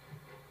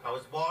 I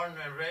was born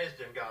and raised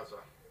in Gaza,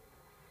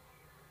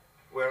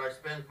 where I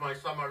spent my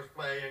summers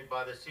playing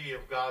by the Sea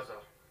of Gaza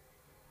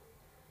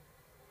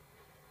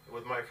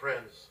with my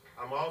friends.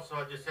 I'm also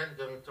a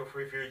descendant of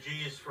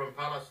refugees from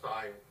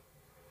Palestine,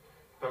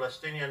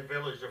 Palestinian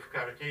village of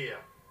Karkia,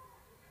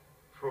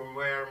 from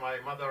where my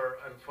mother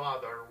and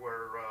father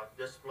were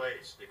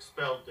displaced,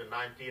 expelled in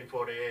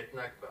 1948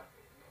 Nakba.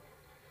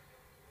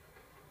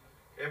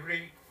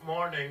 Every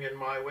morning in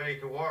my way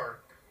to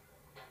work,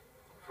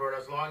 for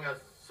as long as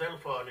cell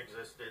phone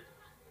existed,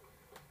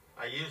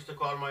 I used to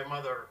call my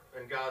mother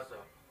in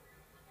Gaza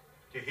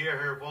to hear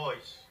her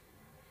voice.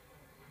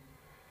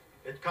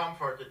 It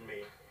comforted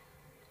me.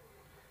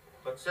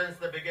 But since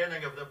the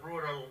beginning of the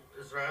brutal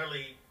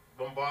Israeli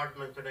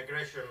bombardment and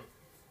aggression,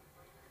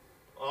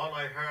 all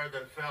I heard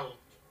and felt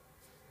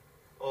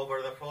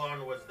over the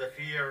phone was the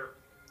fear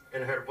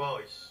in her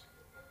voice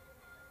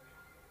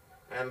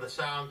and the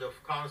sound of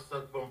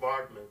constant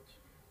bombardment.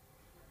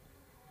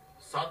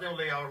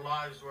 Suddenly our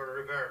lives were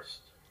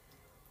reversed,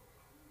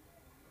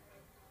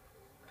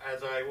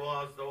 as I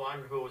was the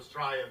one who was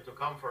trying to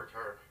comfort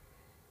her.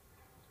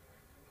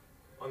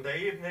 On the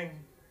evening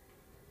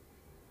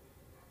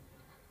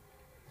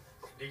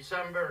of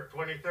December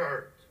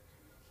 23rd,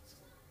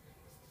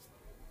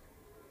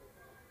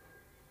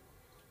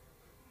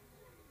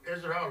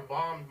 Israel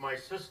bombed my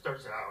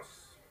sister's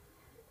house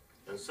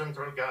in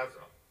central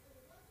Gaza,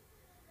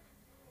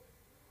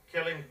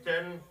 killing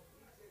 10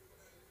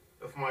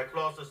 of my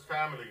closest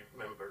family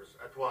members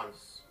at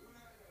once.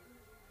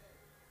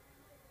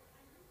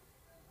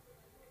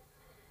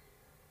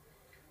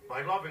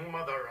 My loving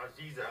mother,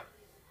 Aziza,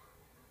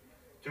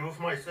 2 of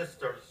my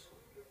sisters,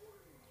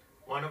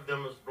 one of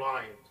them is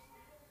blind,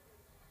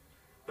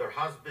 their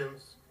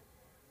husbands,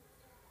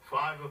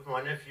 5 of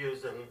my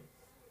nephews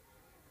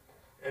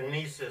and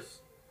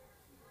nieces,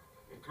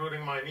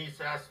 including my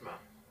niece Asma,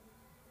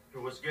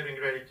 who was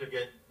getting ready to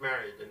get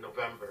married in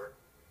November.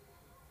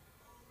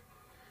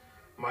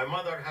 My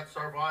mother had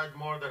survived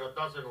more than a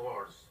dozen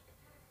wars,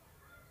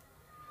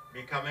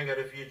 becoming a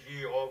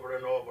refugee over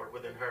and over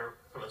within her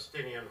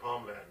Palestinian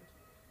homeland.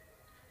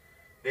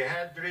 They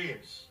had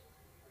dreams,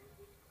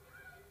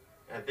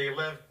 and they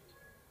lived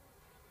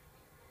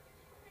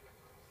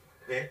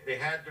They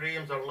had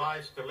dreams and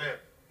lives to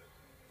live.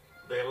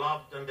 They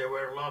loved and they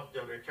were loved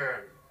in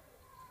return.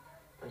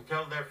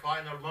 Until their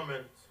final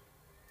moment,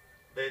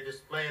 they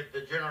displayed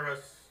the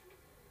generous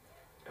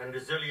and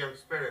resilient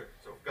spirit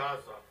of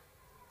Gaza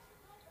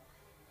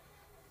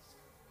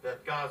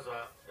that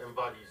Gaza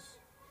embodies.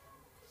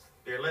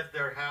 They left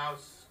their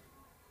house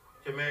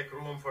to make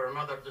room for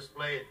another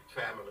displaced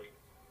family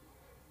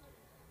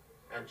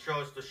and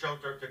chose to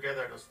shelter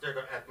together instead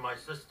at my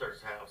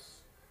sister's house.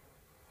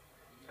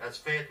 As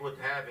fate would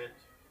have it,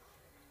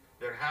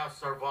 their house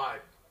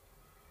survived,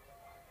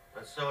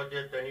 and so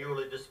did the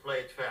newly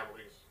displaced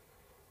families.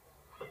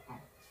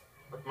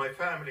 But my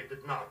family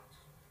did not.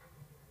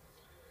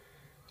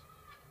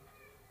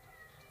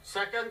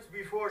 Seconds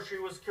before she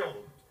was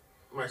killed,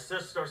 my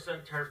sister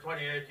sent her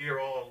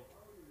 28-year-old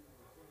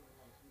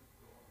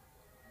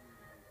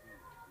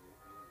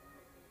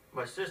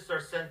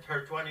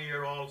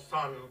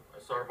son,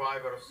 a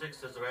survivor of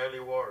 6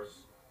 Israeli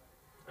wars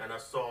and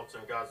assaults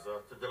in Gaza,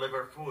 to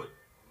deliver food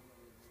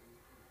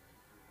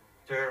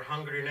to her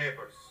hungry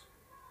neighbors.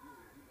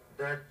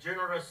 That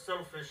generous,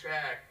 selfish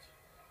act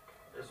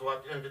is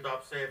what ended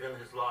up saving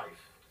his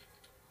life.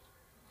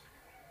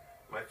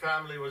 My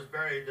family was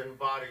buried in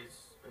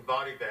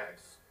body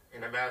bags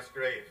in a mass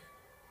grave.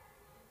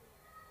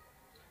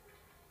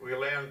 We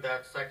learned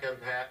that second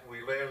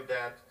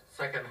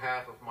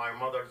half of my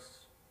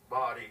mother's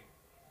body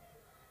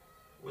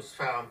was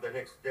found the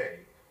next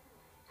day.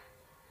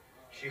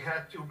 She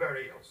had 2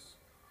 burials.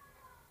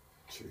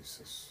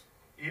 Jesus.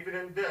 Even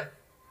in death,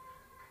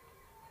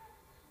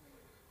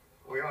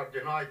 we are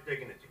denied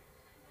dignity.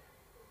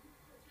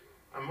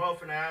 I'm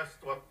often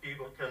asked what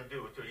people can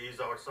do to ease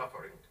our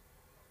suffering.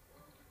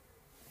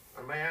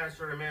 And my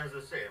answer remains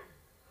the same.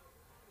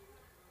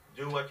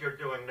 Do what you're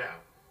doing now.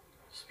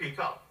 Speak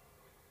up.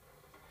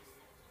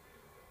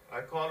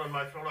 I call on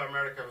my fellow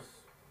Americans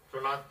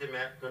to not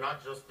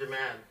just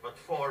demand, but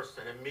force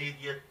an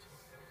immediate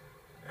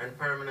and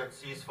permanent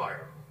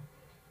ceasefire.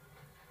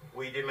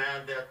 We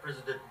demand that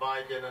President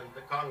Biden and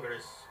the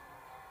Congress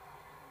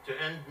to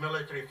end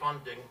military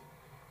funding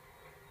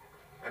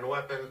and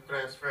weapon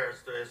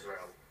transfers to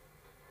Israel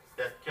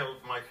that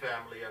killed my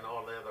family and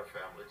all the other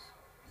families.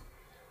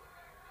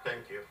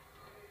 Thank you.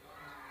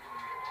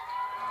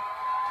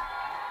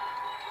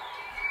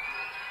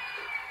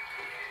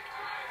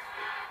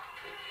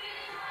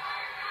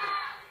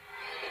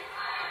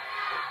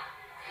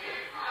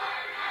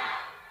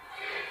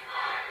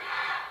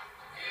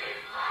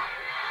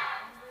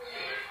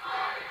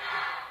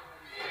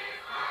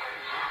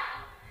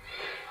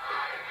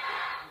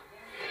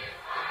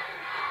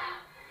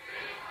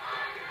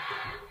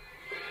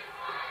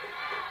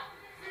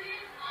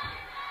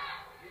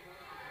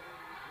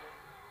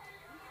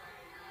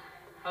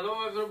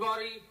 Hello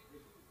everybody,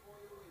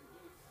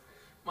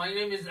 my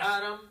name is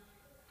Adam.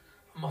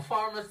 I'm a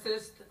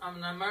pharmacist, I'm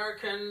an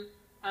American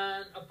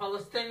and a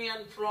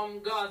Palestinian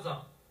from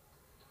Gaza.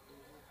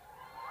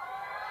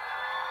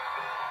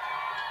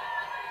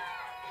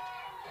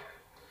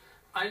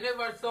 I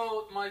never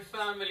thought my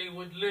family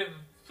would live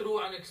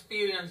through an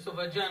experience of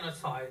a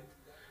genocide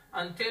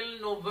until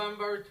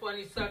November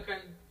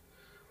 22nd,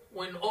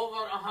 when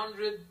over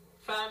 100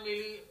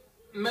 family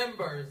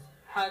members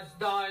has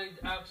died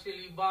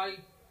actually by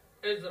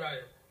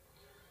Israel.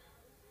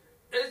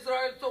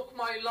 Israel took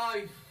my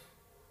life,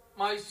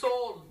 my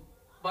soul,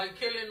 by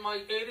killing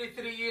my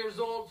 83 years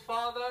old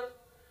father,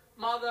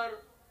 mother,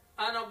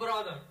 and a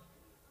brother.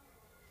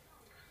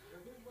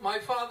 My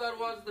father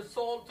was the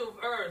salt of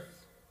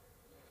earth.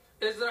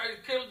 Israel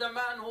killed a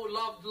man who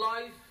loved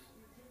life,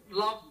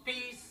 loved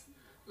peace,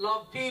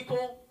 loved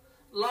people,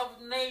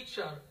 loved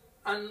nature,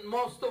 and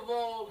most of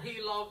all, he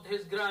loved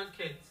his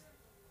grandkids.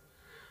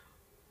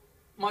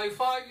 My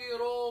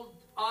 5-year-old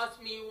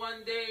asked me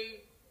one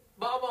day,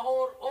 Baba,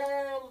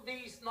 all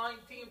these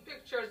 19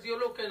 pictures you're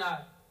looking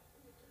at?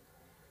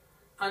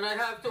 And I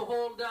have to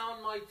hold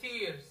down my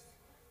tears.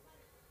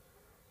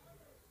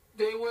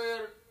 They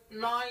were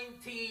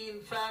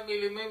 19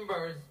 family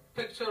members,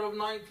 picture of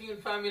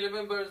 19 family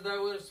members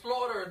that were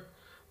slaughtered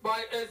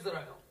by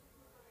Israel.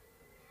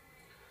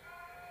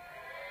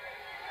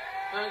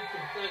 Thank you,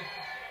 thank you.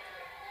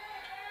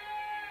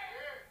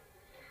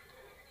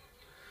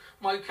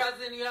 My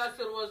cousin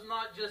Yasser was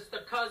not just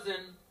a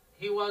cousin,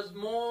 he was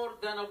more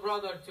than a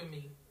brother to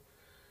me.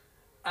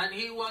 And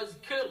he was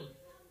killed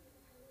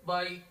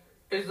by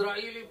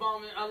Israeli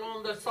bombing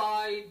along the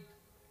side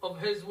of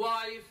his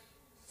wife,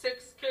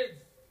 6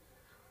 kids,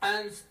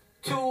 and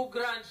 2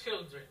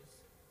 grandchildren.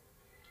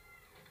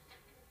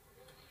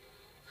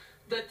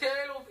 The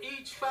tale of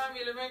each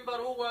family member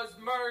who was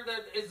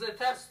murdered is a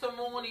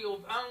testimony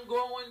of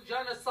ongoing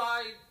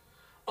genocide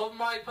of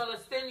my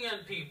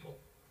Palestinian people.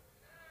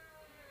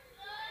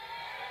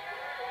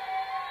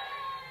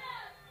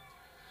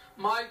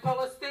 My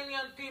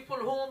Palestinian people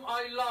whom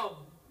I love,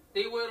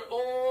 they were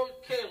all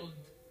killed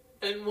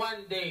in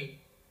one day.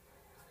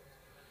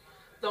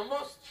 The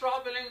most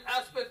troubling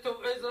aspect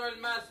of Israel's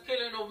mass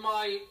killing of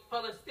my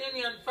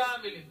Palestinian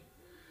family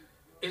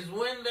is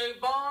when they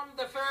bombed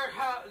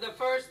the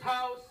first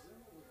house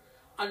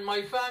and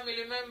my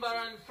family member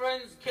and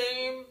friends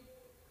came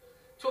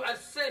to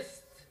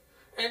assist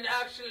in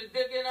actually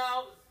digging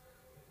out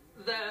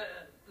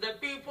the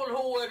people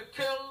who were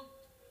killed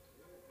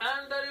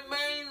and the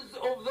remains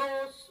of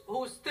those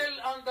who still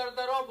under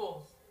the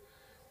rubble.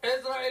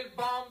 Israel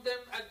bombed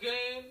them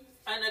again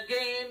and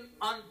again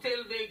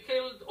until they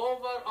killed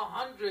over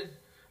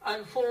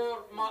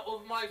 104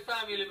 of my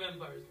family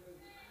members.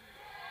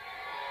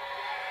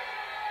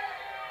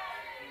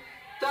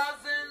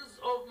 Dozens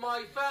of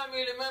my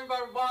family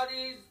member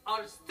bodies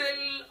are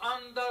still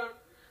under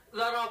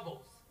the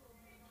rubble.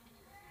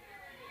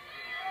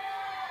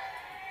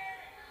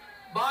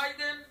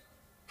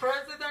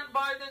 President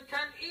Biden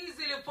can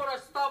easily put a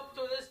stop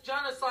to this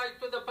genocide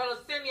to the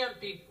Palestinian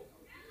people.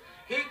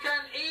 He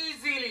can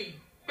easily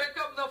pick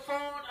up the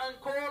phone and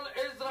call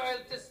Israel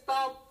to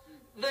stop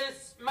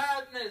this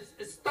madness,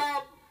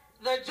 stop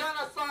the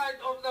genocide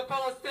of the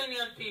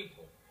Palestinian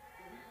people.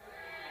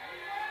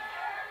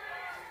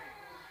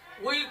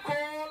 We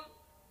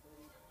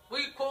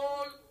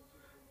call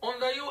on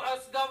the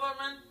U.S.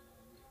 government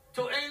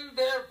to end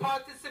their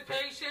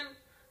participation,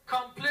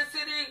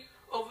 complicity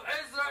of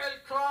Israel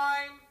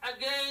crime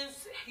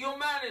against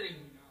humanity.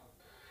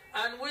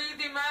 And we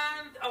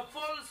demand a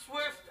full,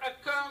 swift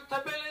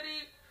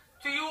accountability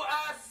to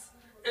U.S.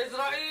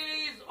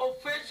 Israelis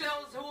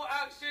officials who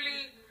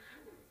actually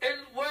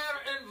were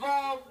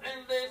involved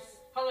in this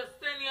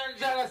Palestinian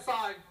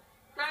genocide.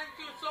 Thank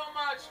you so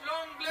much.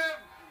 Long live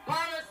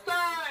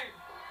Palestine!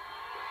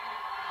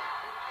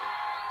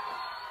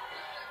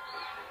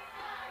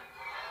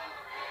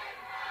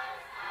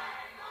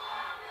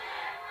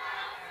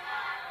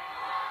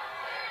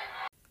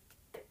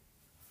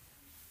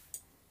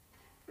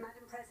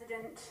 Madam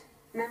President,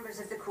 members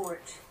of the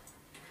court,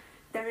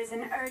 there is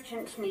an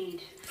urgent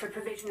need for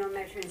provisional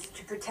measures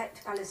to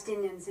protect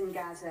Palestinians in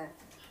Gaza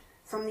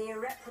from the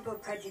irreparable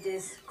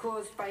prejudice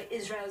caused by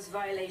Israel's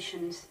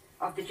violations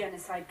of the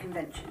Genocide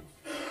Convention.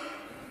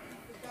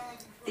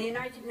 The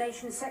United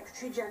Nations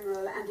Secretary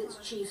General and its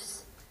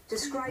chiefs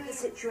describe the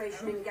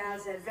situation in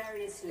Gaza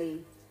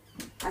variously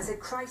as a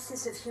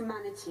crisis of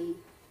humanity,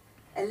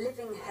 a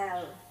living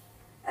hell,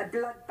 a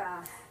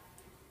bloodbath,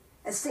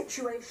 a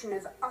situation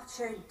of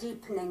utter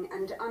deepening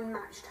and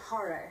unmatched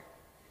horror,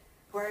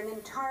 where an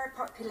entire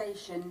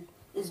population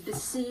is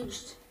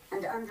besieged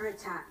and under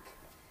attack,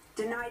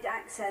 denied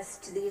access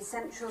to the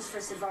essentials for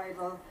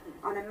survival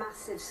on a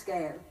massive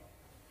scale.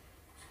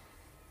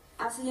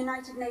 As the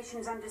United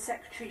Nations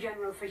Under-Secretary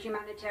General for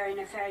Humanitarian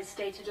Affairs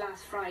stated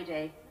last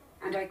Friday,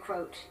 and I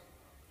quote,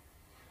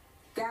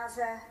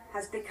 "Gaza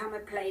has become a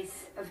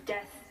place of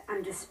death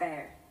and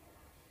despair.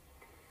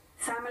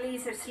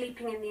 Families are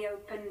sleeping in the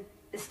open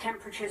as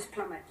temperatures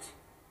plummet.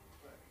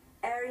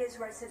 Areas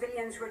where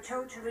civilians were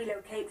told to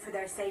relocate for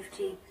their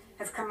safety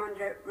have come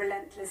under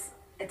relentless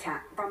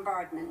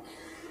bombardment.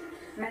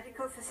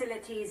 Medical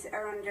facilities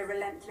are under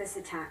relentless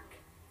attack.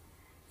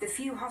 The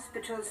few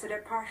hospitals that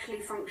are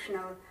partially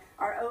functional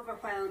are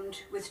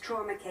overwhelmed with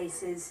trauma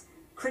cases,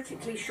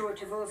 critically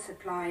short of all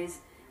supplies,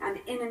 and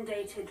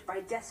inundated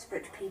by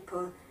desperate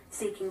people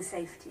seeking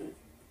safety.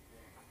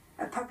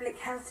 A public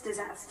health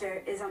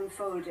disaster is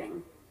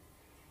unfolding.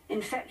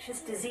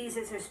 Infectious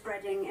diseases are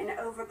spreading in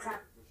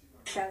overcrowded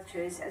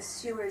shelters as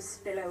sewers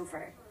spill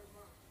over.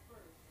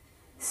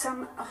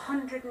 Some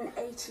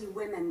 180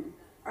 women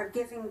are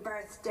giving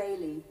birth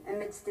daily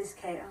amidst this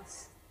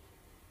chaos.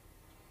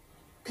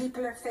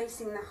 People are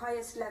facing the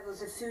highest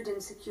levels of food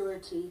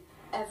insecurity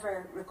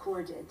ever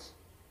recorded.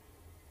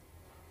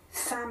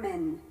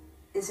 Famine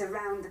is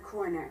around the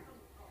corner.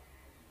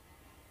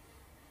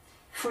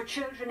 For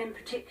children in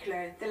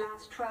particular, the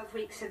last 12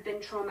 weeks have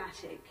been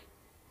traumatic.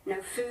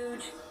 No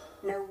food,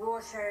 no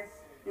water,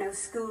 no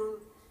school,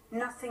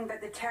 nothing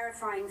but the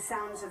terrifying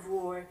sounds of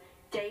war,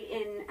 day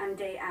in and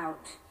day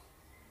out.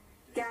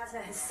 Gaza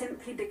has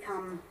simply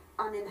become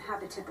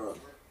uninhabitable.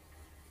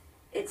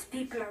 Its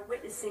people are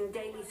witnessing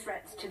daily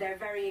threats to their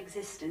very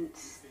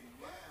existence,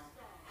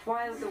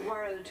 while the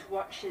world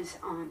watches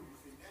on."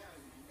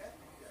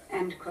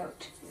 End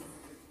quote.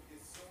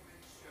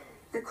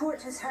 The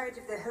court has heard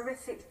of the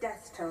horrific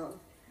death toll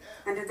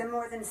and of the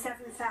more than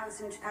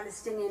 7,000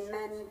 Palestinian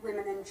men,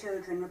 women and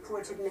children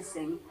reported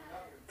missing,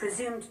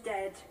 presumed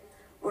dead,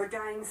 or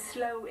dying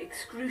slow,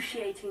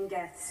 excruciating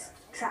deaths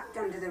trapped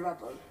under the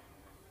rubble.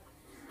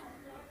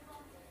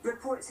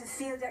 Reports of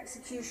field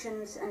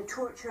executions and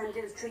torture and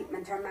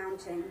ill-treatment are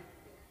mounting,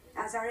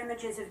 as are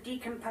images of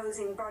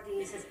decomposing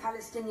bodies of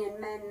Palestinian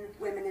men,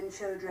 women and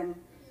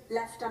children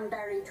left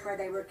unburied where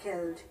they were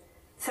killed,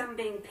 some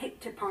being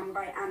picked upon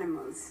by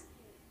animals.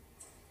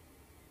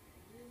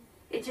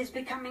 It is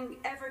becoming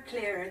ever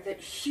clearer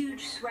that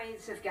huge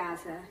swathes of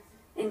Gaza,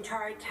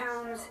 entire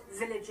towns,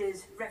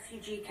 villages,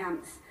 refugee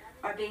camps,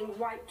 are being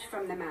wiped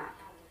from the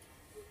map.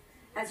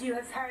 As you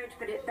have heard,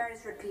 but it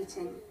bears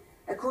repeating,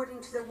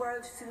 according to the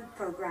World Food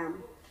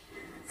Programme,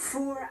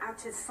 4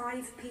 out of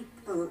 5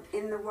 people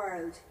in the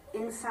world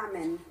in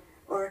famine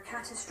or a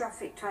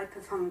catastrophic type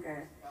of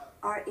hunger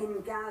are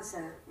in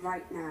Gaza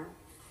right now.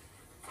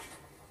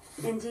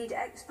 Indeed,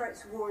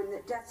 experts warn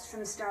that deaths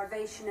from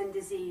starvation and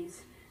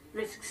disease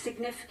risk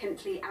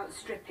significantly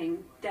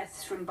outstripping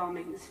deaths from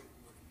bombings.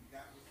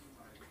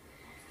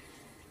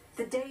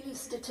 The daily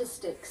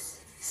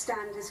statistics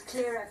stand as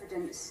clear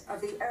evidence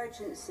of the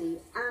urgency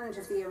and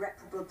of the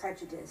irreparable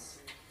prejudice.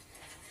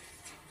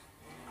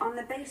 On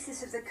the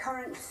basis of the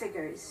current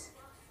figures,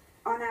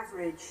 on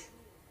average,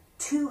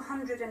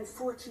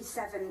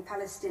 247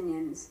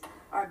 Palestinians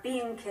are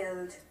being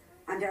killed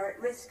and are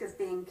at risk of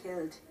being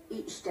killed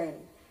each day,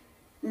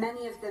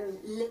 many of them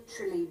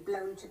literally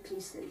blown to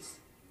pieces.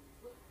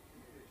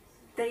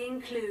 They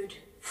include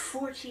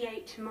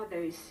 48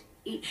 mothers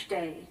each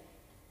day,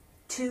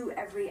 2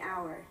 every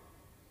hour,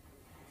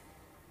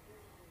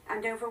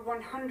 and over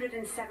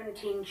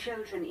 117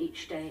 children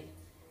each day,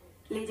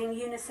 leading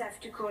UNICEF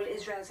to call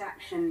Israel's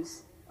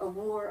actions a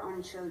war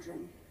on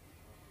children.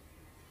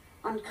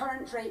 On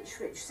current rates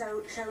which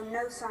show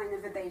no sign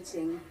of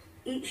abating,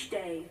 each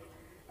day,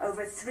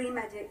 over 3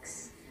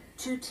 medics,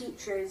 2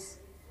 teachers,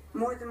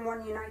 more than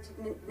 1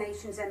 United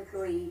Nations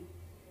employee,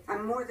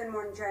 and more than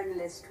 1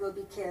 journalist will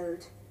be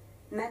killed,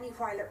 many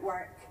while at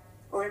work,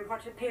 or in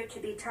what appear to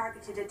be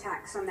targeted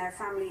attacks on their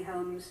family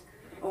homes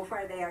or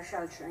where they are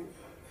sheltering.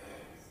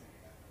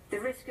 The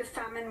risk of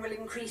famine will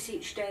increase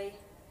each day.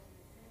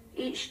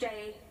 Each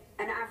day,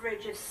 an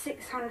average of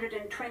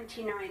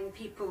 629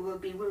 people will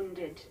be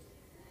wounded,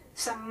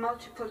 some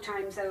multiple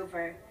times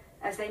over,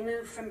 as they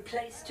move from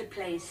place to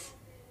place,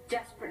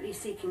 desperately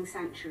seeking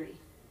sanctuary.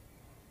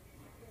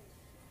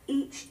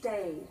 Each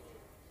day,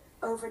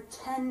 over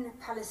 10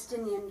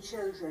 Palestinian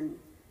children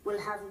will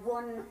have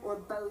 1 or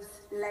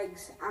both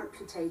legs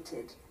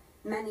amputated,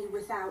 many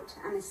without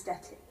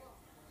anesthetic.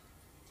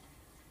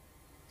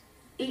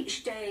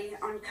 Each day,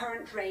 on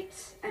current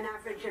rates, an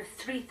average of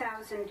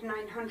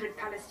 3,900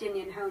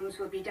 Palestinian homes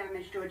will be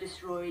damaged or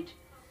destroyed.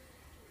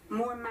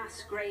 More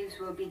mass graves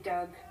will be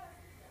dug.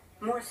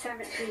 More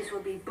cemeteries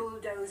will be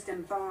bulldozed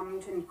and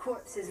bombed, and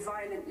corpses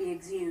violently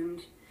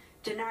exhumed,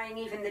 denying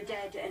even the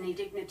dead any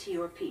dignity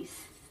or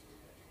peace.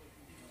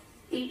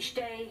 Each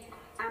day,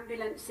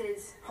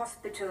 ambulances,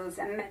 hospitals,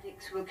 and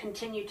medics will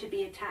continue to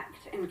be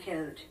attacked and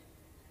killed.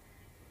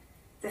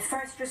 The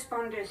first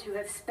responders who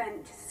have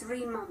spent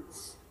 3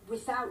 months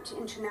without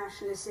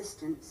international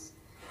assistance,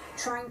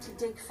 trying to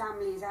dig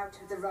families out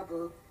of the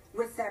rubble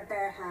with their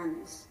bare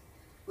hands,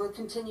 will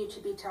continue to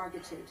be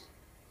targeted.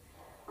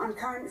 On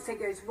current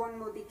figures, 1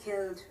 will be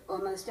killed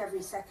almost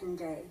every second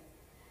day,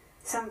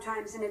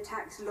 sometimes in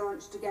attacks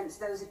launched against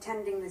those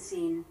attending the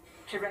scene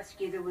to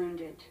rescue the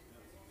wounded.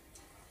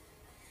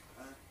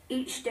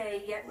 Each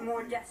day, yet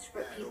more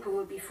desperate people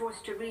will be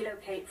forced to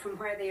relocate from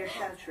where they are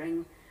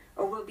sheltering,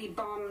 or will be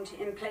bombed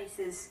in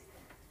places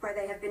where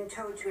they have been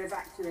told to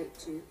evacuate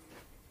to.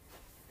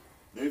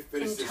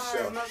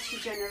 Entire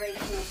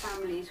multi-generational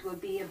families will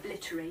be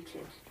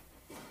obliterated.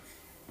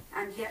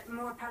 And yet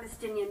more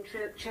Palestinian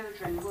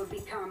children will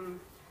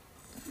become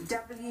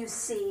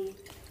WCNSF,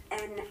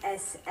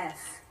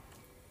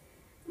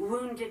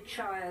 Wounded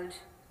Child,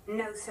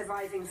 No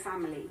Surviving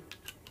Family,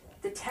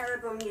 the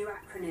terrible new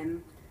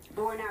acronym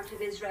born out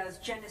of Israel's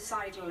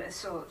genocidal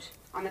assault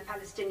on the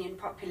Palestinian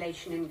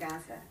population in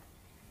Gaza.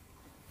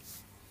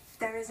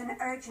 There is an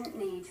urgent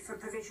need for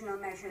provisional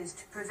measures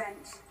to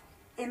prevent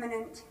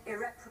imminent,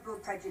 irreparable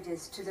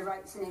prejudice to the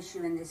rights in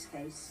issue in this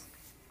case.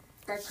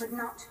 There could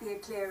not be a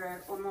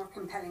clearer or more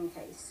compelling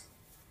case.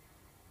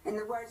 In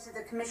the words of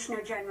the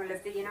Commissioner General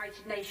of the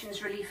United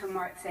Nations Relief and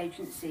Works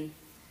Agency,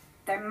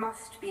 there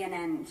must be an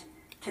end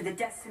to the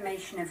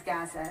decimation of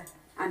Gaza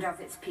and of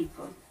its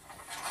people.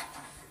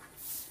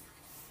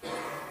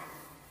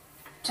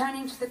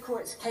 Turning to the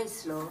court's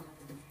case law,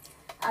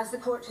 as the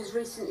court has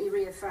recently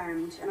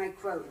reaffirmed, and I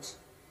quote,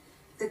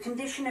 "The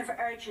condition of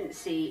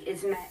urgency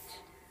is met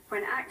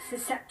when acts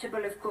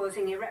susceptible of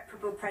causing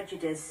irreparable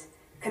prejudice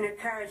can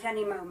occur at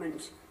any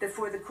moment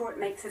before the court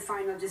makes a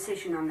final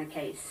decision on the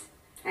case,"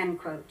 end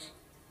quote.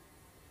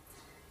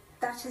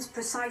 That is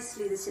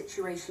precisely the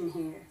situation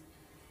here.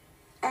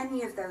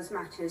 Any of those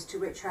matters to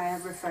which I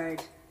have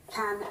referred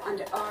can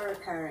and are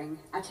occurring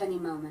at any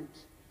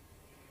moment.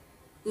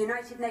 The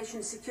United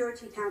Nations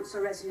Security Council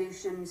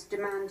resolutions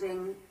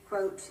demanding,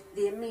 quote,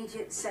 "the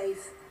immediate,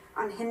 safe,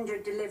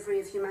 unhindered delivery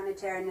of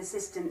humanitarian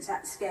assistance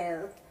at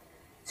scale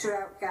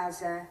throughout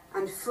Gaza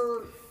and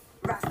full,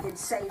 rapid,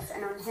 safe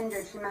and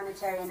unhindered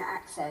humanitarian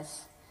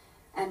access,"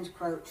 end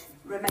quote,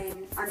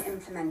 remain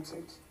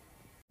unimplemented.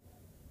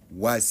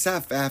 Why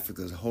South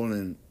Africa is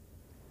holding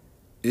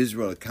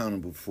Israel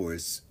accountable for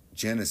its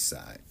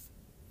genocide,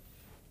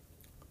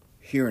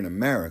 here in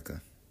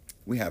America,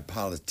 we have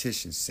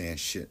politicians saying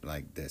shit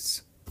like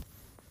this.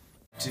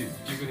 Dude,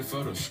 give me the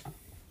photos.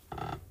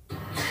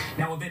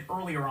 Now, a bit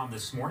earlier on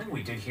this morning,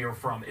 we did hear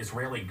from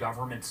Israeli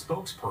government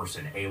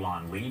spokesperson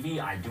Eylon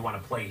Levy. I do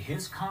want to play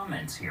his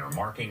comments here,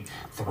 marking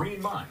 3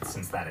 months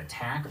since that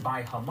attack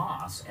by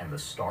Hamas and the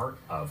start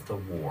of the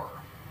war.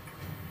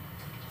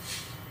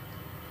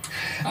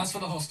 As for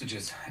the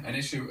hostages, an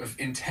issue of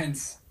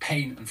intense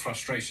pain and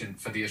frustration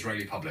for the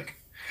Israeli public.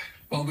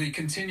 While we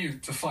continue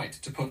to fight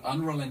to put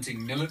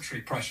unrelenting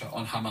military pressure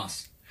on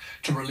Hamas,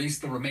 to release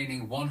the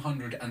remaining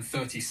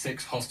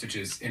 136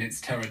 hostages in its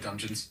terror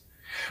dungeons.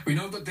 We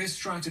know that this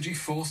strategy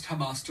forced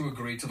Hamas to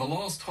agree to the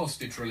last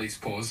hostage release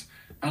pause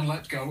and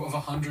let go of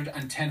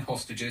 110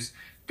 hostages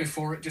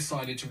before it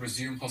decided to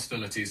resume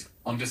hostilities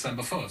on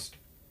December 1st.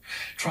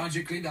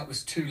 Tragically, that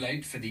was too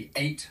late for the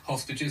 8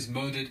 hostages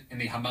murdered in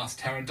the Hamas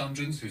terror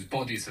dungeons whose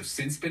bodies have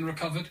since been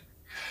recovered,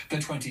 the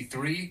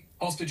 23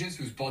 hostages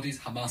whose bodies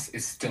Hamas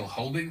is still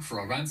holding for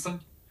a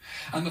ransom,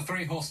 and the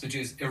 3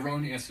 hostages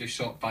erroneously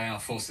shot by our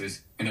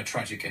forces in a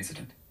tragic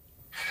incident.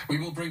 We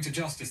will bring to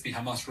justice the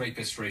Hamas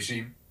rapist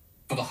regime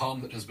for the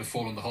harm that has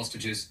befallen the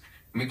hostages,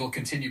 and we will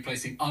continue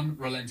placing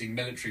unrelenting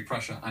military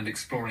pressure and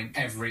exploring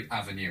every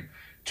avenue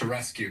to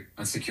rescue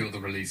and secure the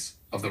release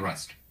of the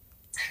rest.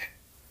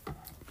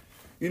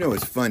 You know,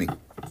 it's funny.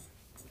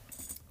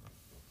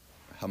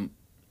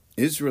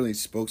 Israeli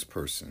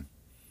spokesperson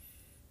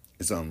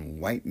is on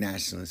white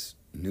nationalist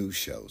news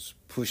shows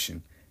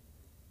pushing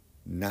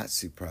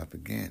Nazi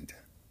propaganda.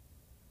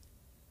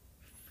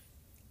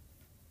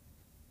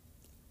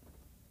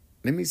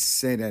 Let me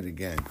say that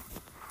again.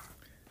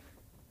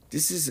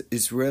 This is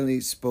Israeli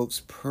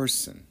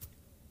spokesperson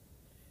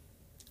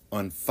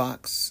on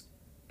Fox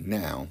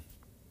Now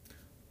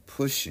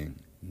pushing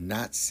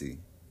Nazi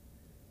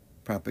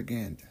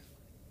propaganda.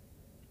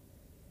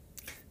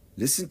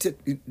 Listen to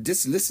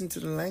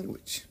the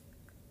language.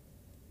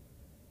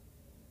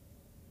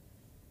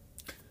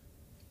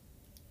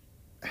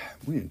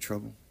 We're in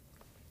trouble.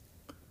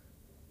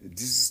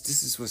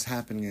 This is what's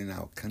happening in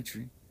our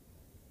country.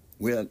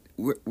 We're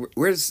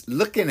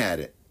looking at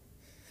it.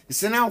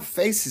 It's in our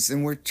faces,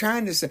 and we're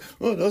trying to say,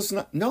 "Oh, those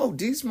not." No,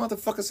 these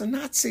motherfuckers are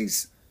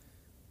Nazis.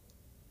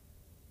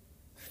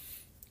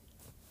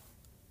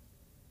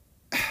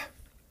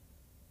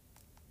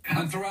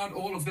 And throughout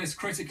all of this,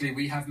 critically,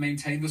 we have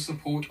maintained the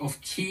support of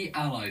key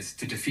allies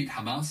to defeat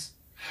Hamas,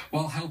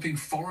 while helping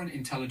foreign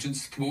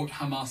intelligence thwart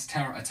Hamas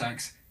terror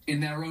attacks in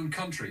their own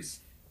countries.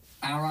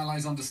 Our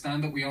allies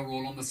understand that we are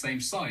all on the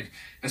same side,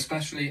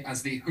 especially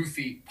as the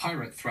Houthi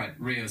pirate threat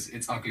rears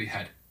its ugly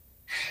head.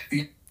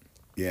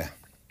 Yeah.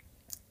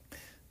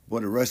 Boy,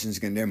 the Russians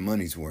getting their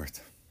money's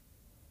worth.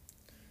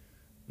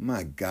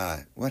 My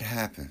God, what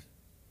happened?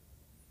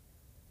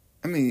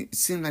 I mean, it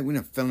seemed like we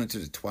done fell into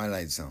the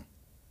twilight zone.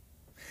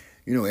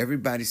 You know,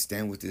 everybody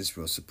stand with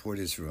Israel, support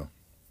Israel.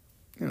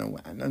 You know,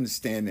 I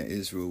understand that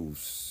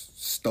Israel's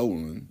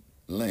stolen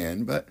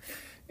land, but,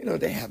 you know,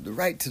 they have the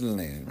right to the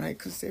land, right?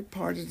 Because they're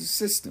part of the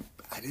system.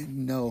 I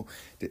didn't know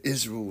that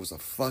Israel was a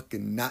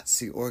fucking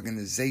Nazi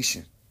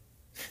organization.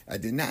 I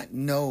did not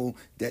know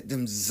that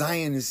them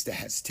Zionists that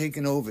has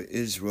taken over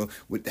Israel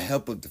with the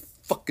help of the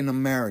fucking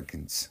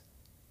Americans,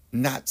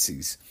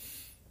 Nazis,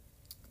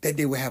 that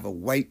they would have a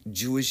white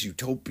Jewish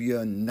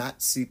utopia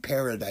Nazi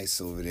paradise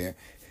over there.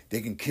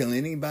 They can kill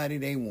anybody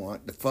they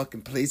want. The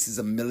fucking place is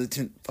a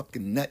militant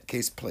fucking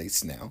nutcase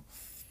place now.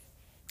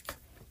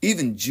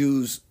 Even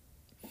Jews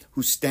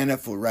who stand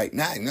up for right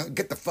now,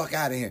 get the fuck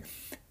out of here.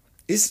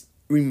 This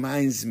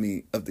reminds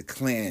me of the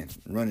Klan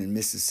running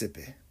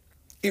Mississippi.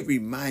 It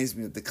reminds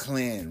me of the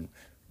Klan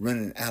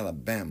running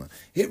Alabama.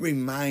 It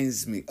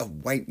reminds me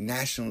of white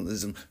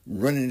nationalism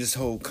running this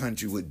whole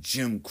country with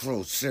Jim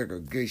Crow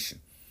segregation.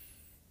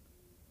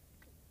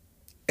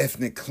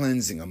 Ethnic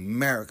cleansing.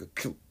 America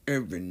killed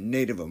every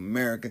Native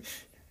American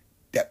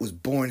that was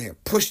born here.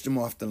 Pushed them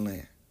off the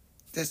land.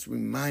 That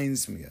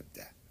reminds me of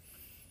that.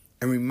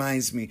 It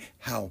reminds me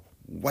how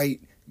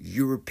white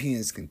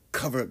Europeans can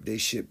cover up their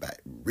shit by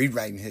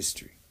rewriting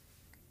history.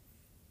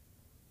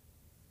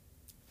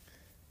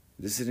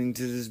 Listening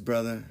to this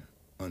brother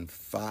on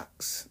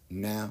Fox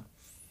Now,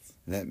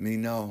 let me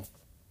know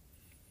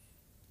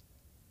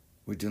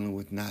we're dealing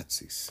with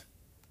Nazis.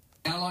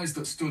 Allies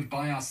that stood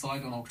by our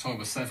side on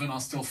October 7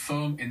 are still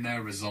firm in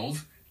their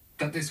resolve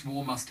that this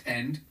war must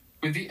end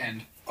with the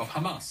end of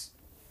Hamas.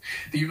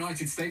 The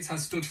United States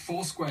has stood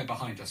foursquare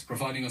behind us,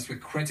 providing us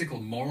with critical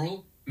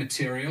moral,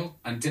 material,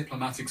 and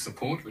diplomatic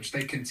support, which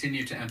they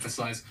continue to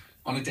emphasize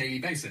on a daily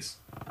basis.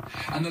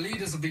 And the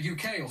leaders of the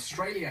UK,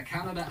 Australia,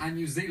 Canada, and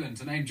New Zealand,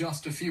 to name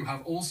just a few,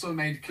 have also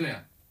made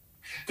clear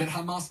that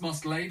Hamas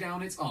must lay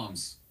down its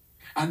arms,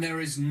 and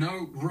there is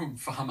no room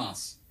for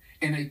Hamas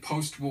in a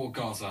post-war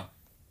Gaza.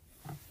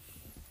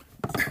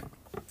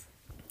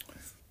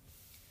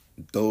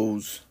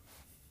 Those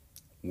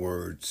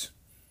words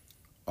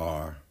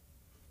are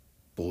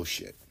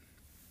bullshit.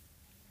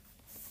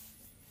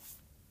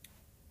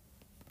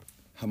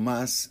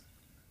 Hamas,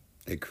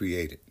 they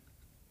created.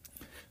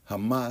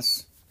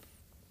 Hamas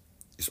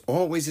is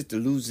always at the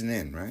losing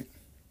end, right?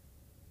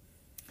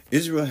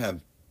 Israel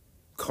have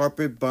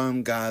carpet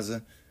bombed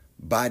Gaza,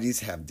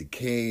 bodies have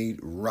decayed,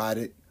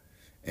 rotted,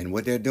 and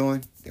what they're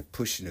doing, they're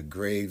pushing the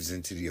graves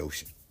into the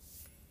ocean.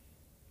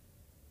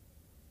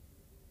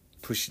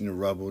 Pushing the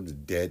rubble, the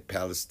dead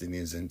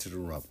Palestinians into the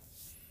rubble.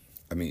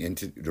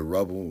 Into the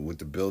rubble with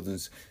the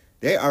buildings.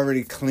 They're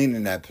already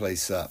cleaning that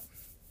place up.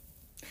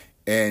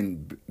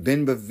 And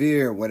Ben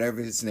Bavir,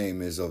 whatever his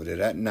name is over there,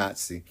 that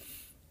Nazi,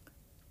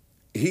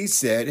 he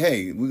said,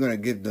 hey, we're going to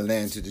give the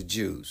land to the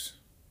Jews.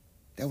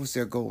 That was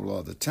their goal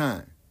all the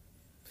time.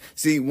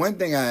 See, one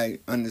thing I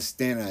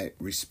understand, I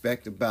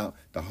respect about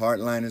the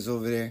hardliners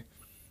over there,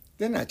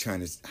 they're not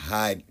trying to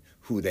hide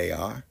who they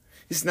are.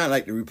 It's not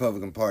like the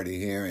Republican Party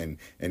here and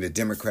the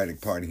Democratic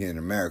Party here in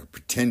America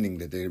pretending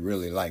that they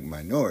really like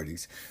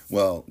minorities.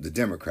 Well, the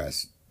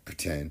Democrats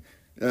pretend.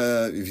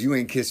 If you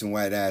ain't kissing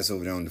white ass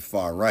over there on the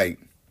far right,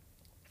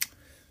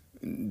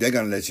 they're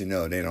going to let you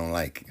know they don't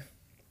like you.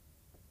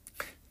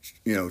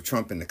 You know,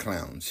 Trump and the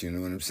clowns, you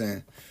know what I'm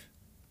saying?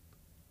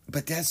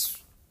 But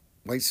that's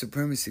white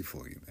supremacy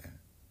for you, man.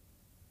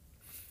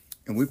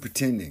 And we're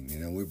pretending, you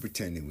know, we're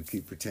pretending. We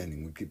keep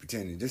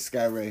pretending. This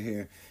guy right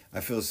here, I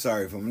feel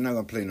sorry for him. I'm not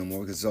going to play no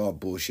more because it's all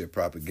bullshit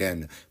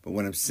propaganda. But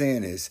what I'm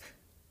saying is,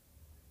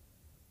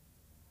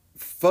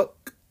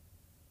 fuck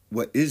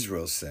what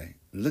Israel say.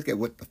 Look at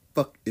what the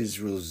fuck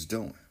Israel's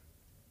doing.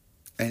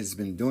 And has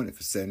been doing it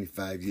for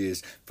 75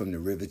 years from the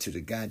river to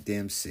the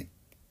goddamn sea.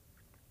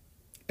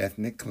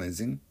 Ethnic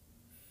cleansing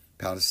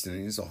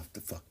Palestinians off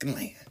the fucking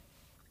land.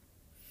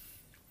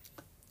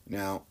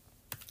 Now,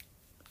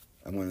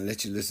 I'm going to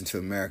let you listen to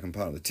American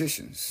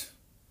politicians,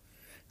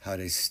 how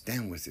they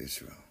stand with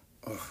Israel.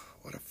 Oh,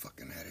 what a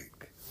fucking headache.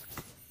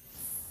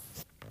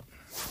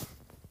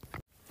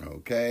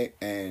 Okay,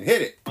 and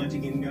hit it.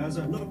 Fighting in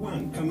Gaza, not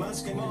one.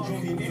 Hamas can control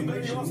the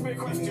information. You asked me a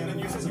question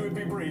and you said you would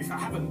be brief. I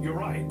haven't, you're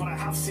right. But I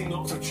have seen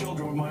lots of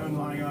children with my own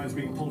lying eyes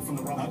being pulled from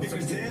the rubble.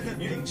 Because they're the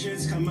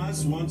pictures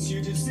Hamas wants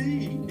you to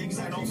see.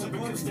 Exactly. And also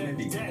because they're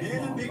dead.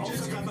 They're the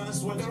pictures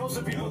Hamas wants. There are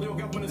also people that your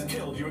government has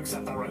killed. You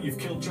accept that, right? You've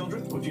killed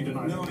children? Or do you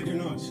deny No, I do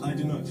not. I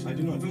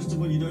do not. First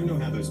of all, you don't know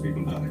how those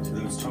people died.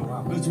 First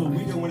of all,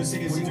 we don't want to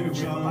see a single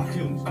child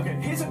killed. Okay,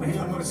 here's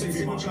a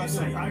single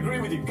child. I agree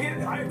with you.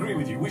 I agree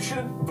with you. We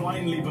shouldn't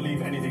blindly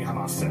believe anything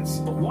Hamas says.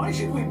 But why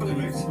should we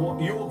believe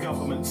what your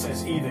government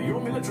says either?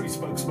 Your military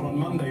spokesman on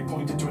Monday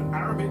pointed to an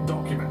Arabic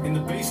document in the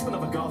basement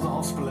of a Gaza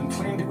hospital and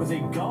claimed it was a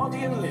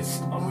Guardian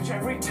list on which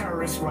every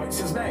terrorist writes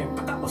his name.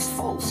 But that was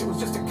false. It was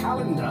just a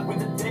calendar with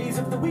the days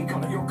of the week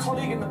on it. Your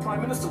colleague in the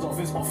Prime Minister's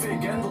office, Ophir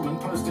Gendelman,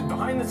 posted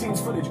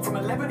behind-the-scenes footage from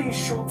a Lebanese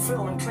short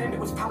film and claimed it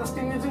was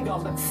Palestinians in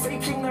Gaza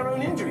faking their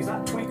own injuries.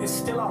 That tweet is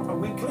still up a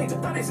week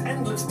later. That is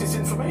endless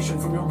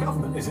disinformation from your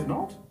government, is it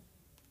not?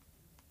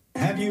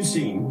 Have you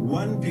seen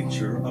one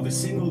picture of a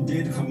single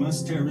dead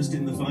Hamas terrorist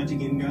in the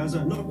fighting in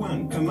Gaza? Not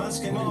one.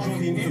 Hamas can control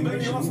the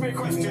information. You asked me a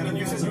question and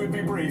you said you would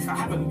be brief. I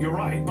haven't, you're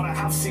right. But I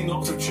have seen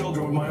lots of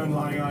children with my own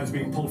lying eyes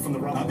being pulled from the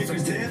rubble.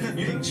 Because they're the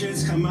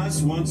pictures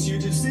Hamas wants you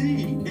to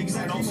see.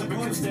 Exactly. And also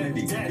because they're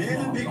dead.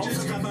 They're the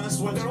pictures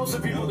Hamas wants. There are also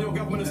people that your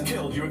government has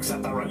killed. You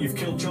accept that, right? You've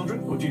killed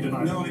children? Or do you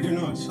deny No, I do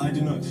not. I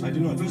do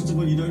not. First of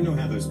all, you don't know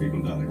how those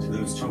people died.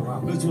 Those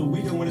children. First of all,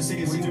 we don't want to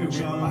see a single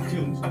child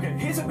killed. Okay,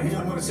 we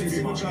don't want to see a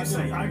single child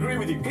killed. I agree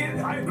with you.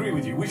 I agree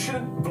with you. We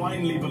shouldn't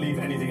blindly believe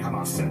anything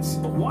Hamas says.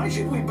 But why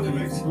should we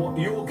believe what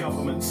your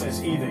government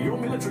says either? Your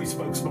military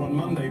spokesman on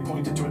Monday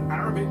pointed to an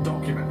Arabic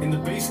document in the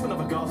basement of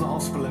a Gaza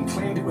hospital and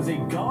claimed it was a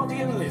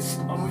Guardian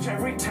list on which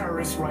every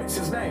terrorist writes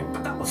his name.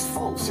 But that was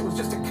false. It was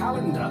just a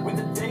calendar with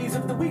the days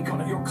of the week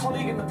on it. Your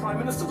colleague in the Prime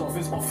Minister's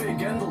office, Ophir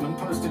Gendelman,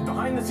 posted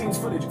behind-the-scenes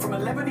footage from a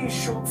Lebanese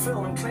short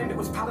film and claimed it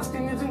was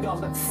Palestinians in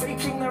Gaza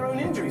faking their own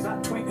injuries.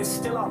 That tweet is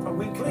still up a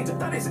week later.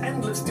 That is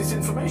endless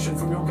disinformation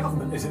from your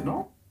government, is it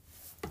not?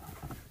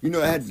 You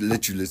know, I had to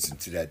let you listen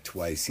to that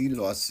twice. He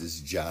lost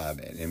his job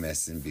at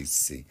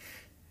MSNBC.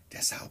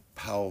 That's how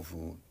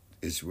powerful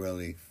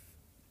Israeli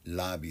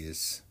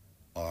lobbyists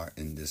are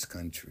in this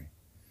country.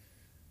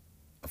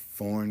 A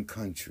foreign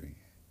country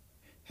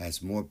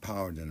has more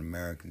power than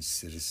American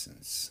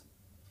citizens.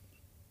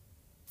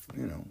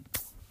 You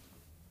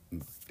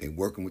know, they're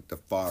working with the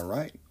far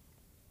right.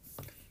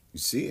 You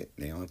see it.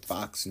 They're on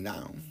Fox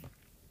now.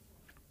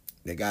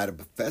 They got a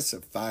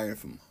professor fired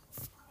from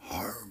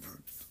Harvard.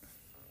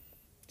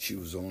 She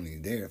was only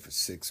there for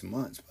 6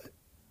 months, but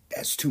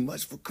that's too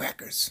much for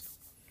crackers.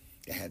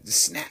 They had to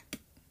snap.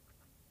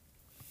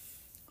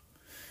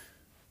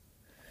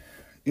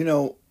 You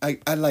know, I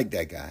like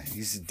that guy.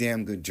 He's a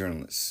damn good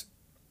journalist.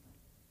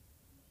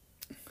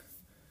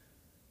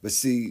 But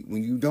see,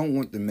 when you don't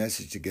want the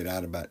message to get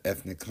out about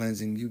ethnic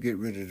cleansing, you get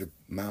rid of the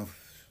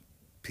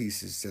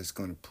mouthpieces that's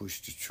going to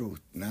push the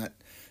truth, not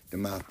the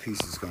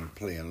mouthpieces going to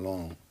play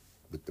along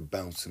with the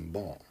bouncing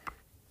ball.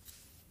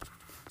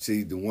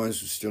 See, the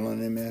ones who are still on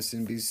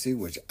MSNBC,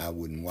 which I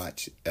wouldn't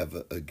watch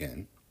ever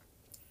again,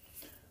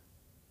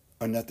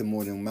 are nothing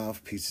more than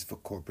mouthpieces for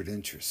corporate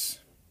interests.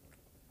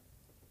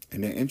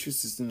 And their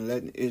interest is in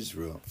letting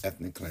Israel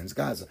ethnic cleanse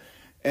Gaza.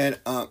 And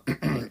I'm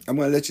going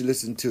to let you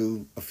listen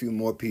to a few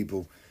more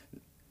people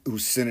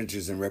who's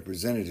senators and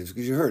representatives,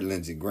 because you heard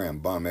Lindsey Graham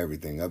bomb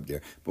everything up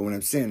there. But what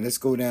I'm saying, let's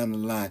go down the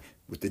line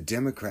with the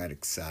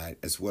Democratic side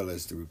as well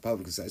as the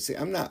Republican side. See,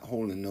 I'm not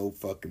holding no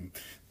fucking...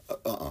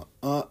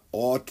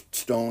 all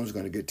stones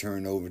going to get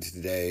turned over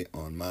today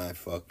on my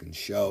fucking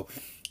show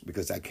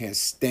because I can't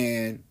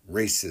stand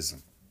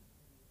racism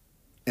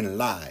and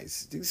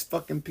lies. These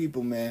fucking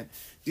people, man,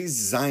 these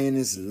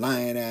Zionist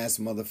lying ass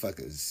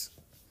motherfuckers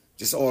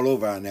just all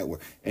over our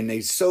network, and they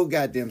so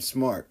goddamn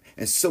smart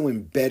and so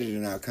embedded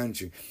in our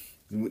country.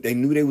 They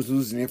knew they was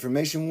losing the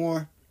information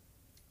war.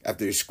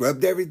 After they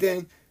scrubbed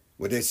everything,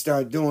 what they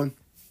started doing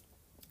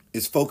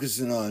is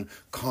focusing on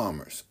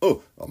commerce.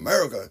 Oh,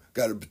 America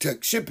got to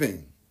protect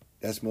shipping.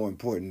 That's more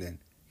important than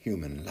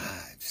human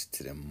lives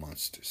to them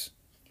monsters.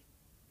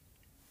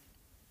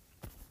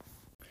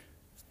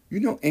 You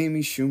know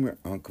Amy Schumer's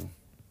uncle,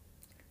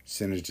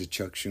 Senator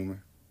Chuck Schumer?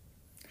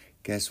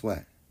 Guess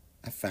what?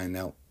 I found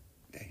out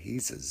that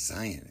he's a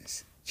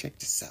Zionist. Check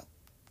this out.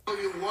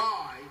 Tell you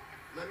why.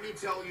 Let me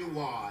tell you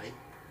why.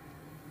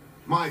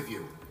 My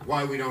view,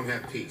 why we don't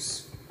have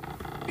peace.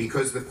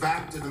 Because the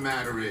fact of the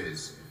matter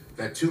is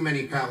that too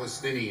many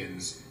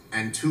Palestinians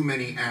and too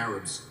many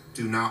Arabs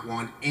do not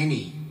want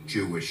any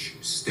Jewish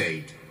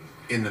state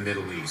in the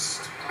Middle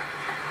East.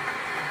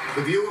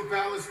 The view of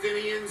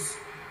Palestinians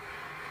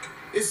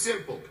is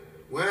simple.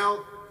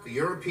 Well, the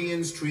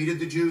Europeans treated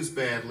the Jews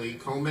badly,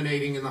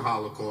 culminating in the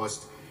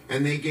Holocaust,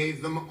 and they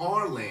gave them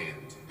our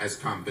land as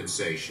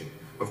compensation.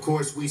 Of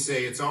course, we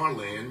say it's our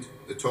land.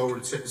 The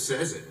Torah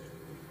says it.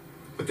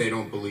 But they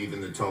don't believe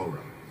in the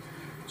Torah.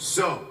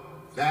 So,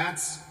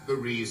 that's the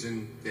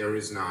reason there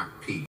is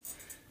not peace.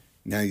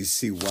 Now you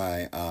see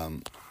why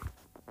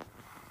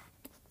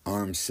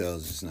arms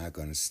sales is not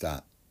going to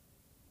stop.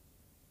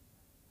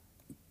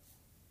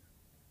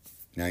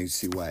 Now you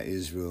see why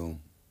Israel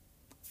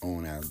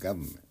own our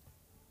government.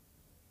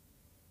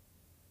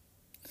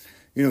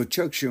 You know,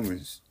 Chuck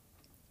Schumer,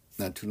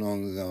 not too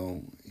long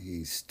ago,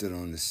 he stood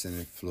on the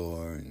Senate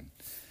floor and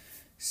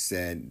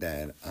said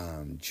that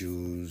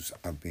Jews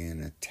are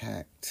being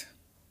attacked.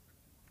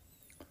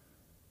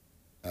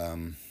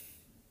 You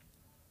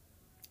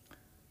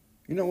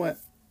know what?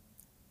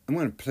 I'm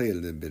going to play a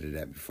little bit of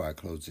that before I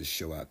close this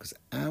show out, because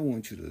I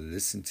want you to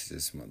listen to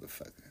this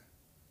motherfucker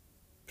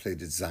play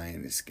the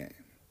Zionist game.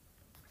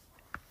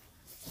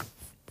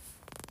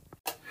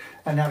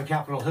 And now to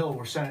Capitol Hill,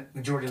 where Senate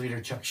Majority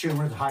Leader Chuck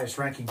Schumer, the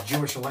highest-ranking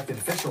Jewish elected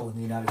official in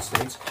the United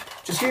States,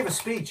 just gave a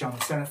speech on the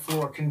Senate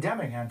floor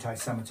condemning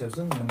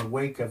anti-Semitism in the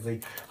wake of the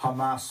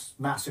Hamas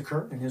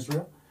massacre in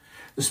Israel.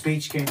 The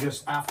speech came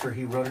just after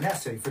he wrote an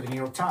essay for the New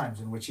York Times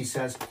in which he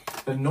says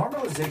the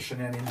normalization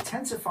and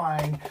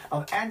intensifying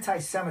of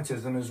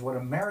anti-Semitism is what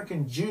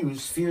American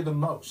Jews fear the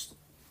most.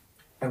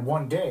 And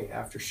one day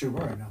after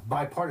Schumer and a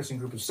bipartisan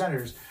group of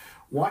senators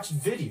watched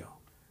video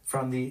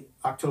from the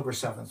October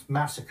 7th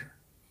massacre.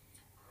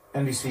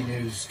 NBC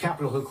News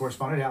Capitol Hill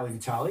correspondent Ali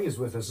Vitali is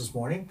with us this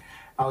morning.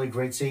 Ali,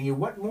 great seeing you.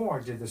 What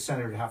more did the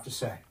senator have to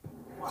say?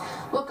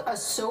 Look, a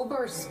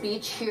sober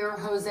speech here,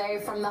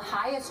 Jose, from the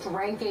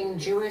highest-ranking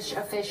Jewish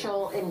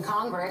official in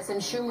Congress.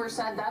 And Schumer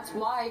said that's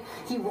why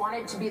he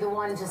wanted to be the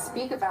one to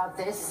speak about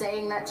this,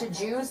 saying that to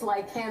Jews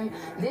like him,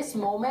 this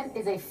moment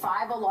is a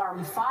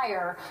five-alarm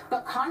fire.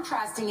 But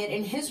contrasting it,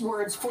 in his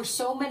words, for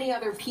so many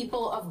other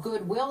people of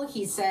goodwill,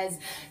 he says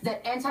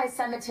that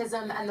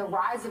anti-Semitism and the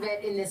rise of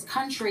it in this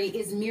country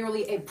is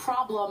merely a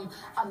problem,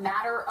 a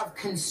matter of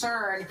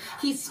concern.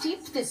 He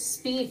steeped this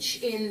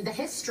speech in the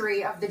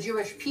history of the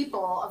Jewish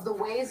people, of the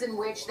ways in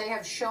which they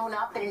have shown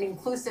up in an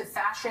inclusive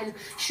fashion.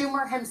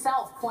 Schumer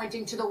himself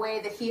pointing to the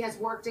way that he has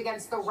worked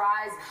against the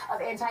rise of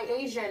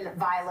anti-Asian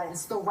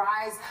violence, the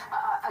rise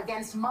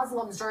against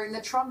Muslims during the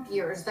Trump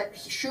years, that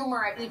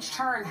Schumer at each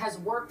turn has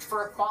worked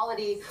for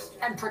equality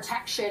and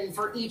protection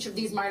for each of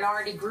these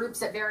minority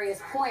groups at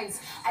various points.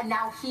 And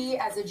now he,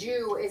 as a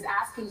Jew, is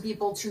asking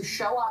people to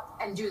show up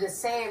and do the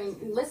same.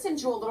 Listen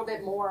to a little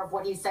bit more of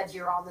what he said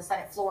here on the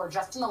Senate floor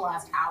just in the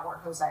last hour,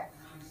 Jose.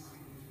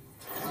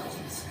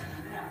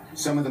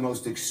 Some of the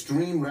most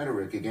extreme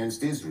rhetoric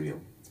against Israel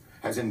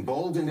has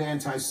emboldened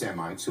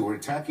anti-Semites who are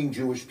attacking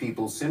Jewish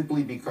people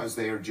simply because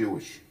they are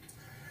Jewish,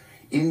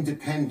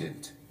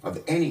 independent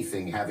of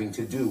anything having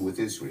to do with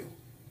Israel.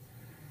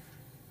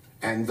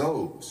 And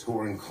those who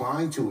are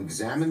inclined to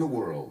examine the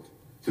world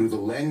through the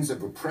lens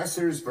of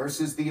oppressors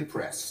versus the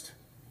oppressed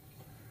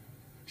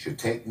should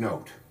take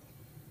note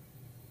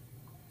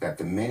that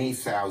the many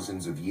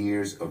thousands of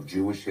years of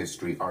Jewish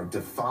history are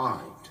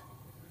defined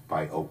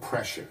by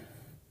oppression.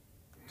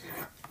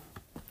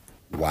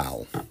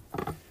 Wow.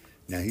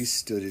 Now he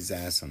stood his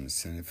ass on the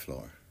Senate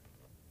floor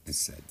and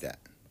said that.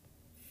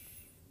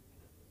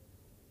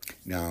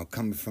 Now,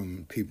 coming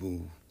from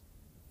people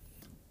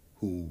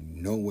who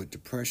know what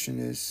depression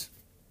is,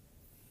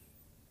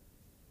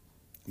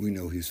 we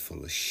know he's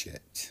full of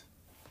shit.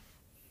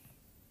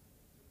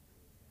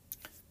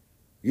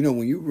 You know,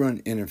 when you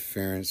run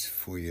interference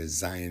for your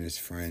Zionist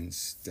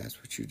friends, that's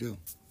what you do.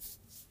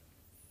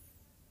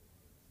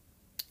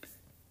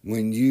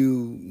 When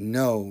you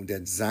know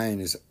that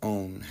Zionists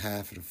own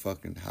half of the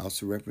fucking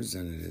House of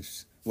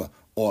Representatives, well,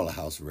 all the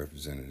House of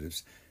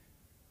Representatives,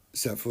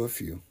 except for a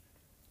few,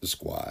 the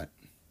squad,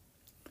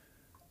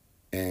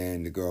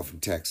 and the girl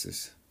from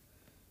Texas,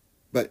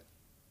 but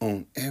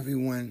own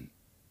everyone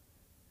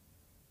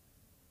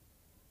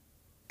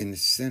in the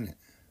Senate.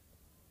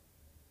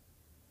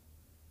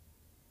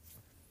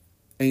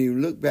 And you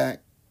look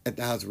back at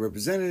the House of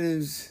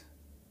Representatives,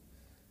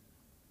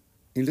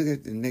 you look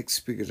at the next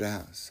Speaker of the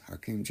House,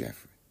 Hakeem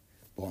Jeffrey,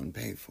 bought and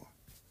paid for.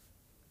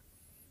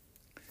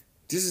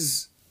 This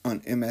is on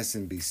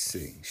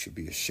MSNBC. Should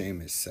be ashamed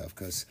of itself,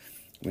 because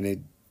when they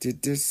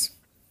did this,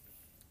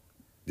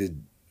 the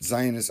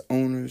Zionist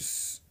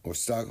owners or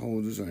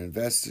stockholders or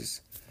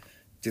investors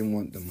didn't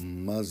want the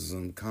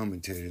Muslim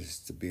commentators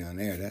to be on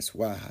air. That's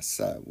why I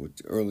said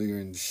earlier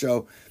in the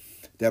show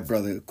that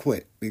brother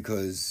quit,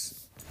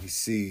 because he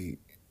see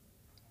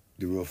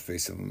the real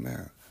face of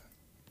America.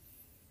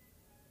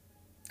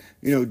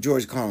 You know,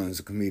 George Carlin,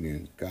 a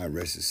comedian, God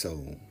rest his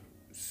soul,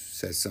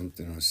 said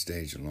something on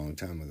stage a long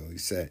time ago. He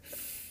said,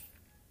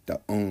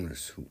 the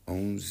owners who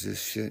owns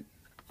this shit,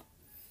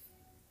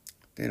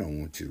 they don't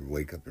want you to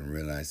wake up and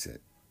realize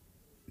that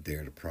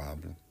they're the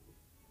problem.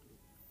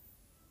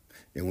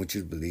 They want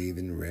you to believe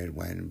in the red,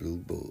 white, and blue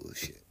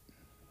bullshit.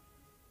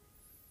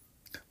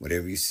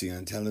 Whatever you see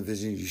on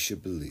television, you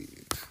should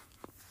believe.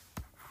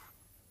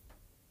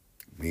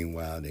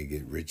 Meanwhile, they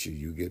get richer,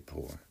 you get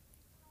poor.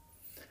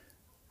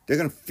 They're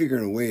going to figure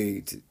a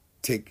way to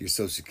take your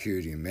Social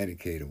Security and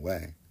Medicaid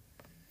away.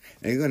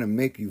 And they're going to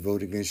make you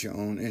vote against your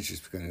own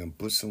interests, because they're going to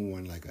put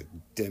someone like a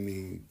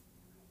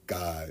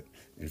demigod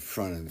in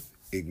front of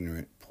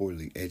ignorant,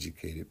 poorly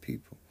educated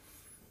people.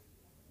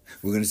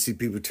 We're going to see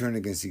people turn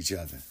against each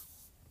other.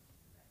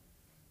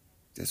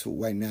 That's what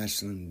white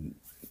nationalism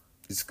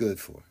is good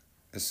for.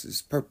 That's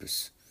its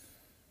purpose.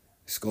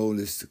 Its goal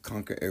is to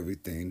conquer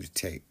everything, to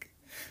take.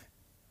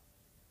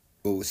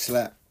 But would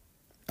slap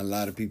a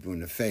lot of people in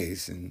the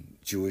face, and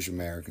Jewish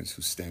Americans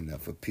who stand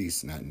up for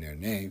peace, not in their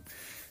name,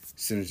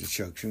 Senator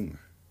Chuck Schumer.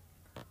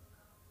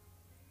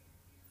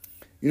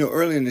 You know,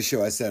 earlier in the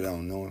show I said I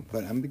don't know him,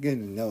 but I'm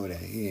beginning to know that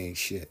he ain't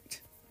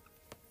shit.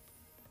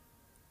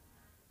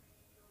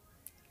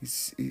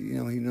 He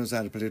knows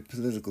how to play a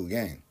political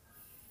game.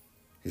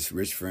 His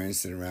rich friends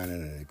sit around at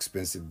an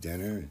expensive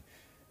dinner and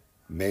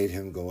made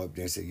him go up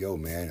there and say, yo,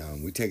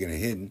 man, we're taking a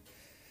hitting.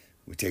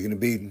 We're taking a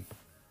beating.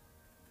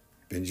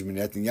 Benjamin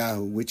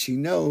Netanyahu, which he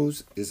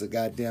knows is a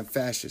goddamn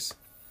fascist.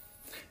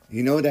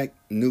 You know that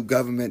new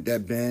government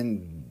that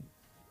Ben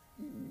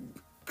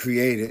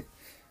created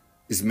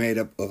is made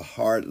up of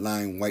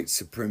hardline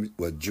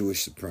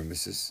Jewish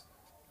supremacists.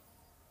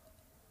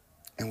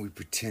 And we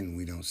pretend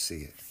we don't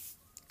see it,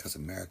 because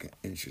American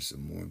interests are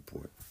more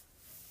important.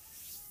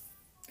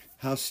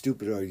 How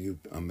stupid are you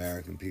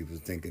American people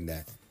thinking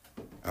that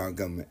our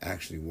government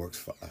actually works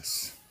for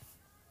us?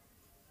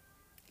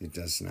 It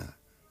does not.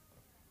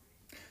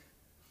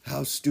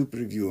 How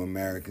stupid of you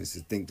Americans to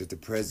think that the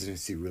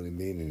presidency really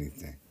means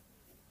anything?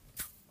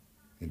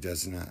 It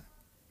does not.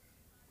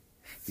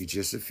 He's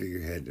just a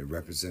figurehead to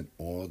represent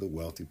all the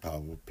wealthy,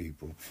 powerful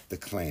people, the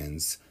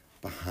clans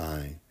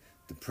behind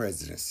the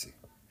presidency.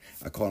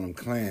 I call them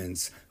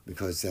clans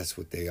because that's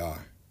what they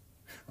are.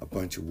 A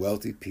bunch of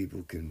wealthy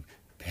people can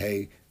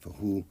pay for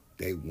who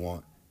they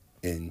want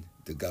in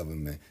the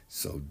government,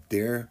 so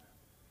their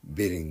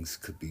biddings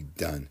could be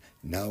done,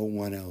 no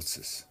one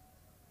else's.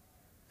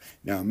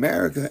 Now,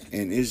 America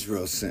and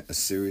Israel sent a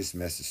serious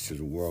message to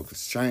the world,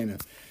 because China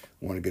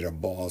want to get our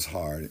balls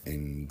hard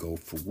and go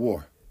for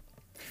war.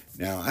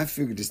 Now, I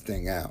figured this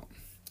thing out.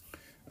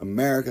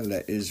 America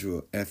let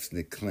Israel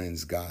ethnically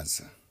cleanse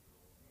Gaza,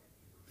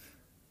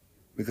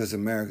 because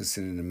America's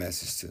sending a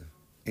message to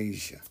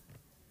Asia,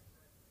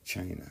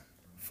 China,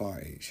 Far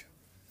Asia,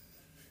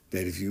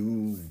 that if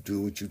you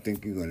do what you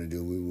think you're going to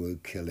do, we will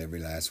kill every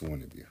last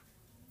one of you.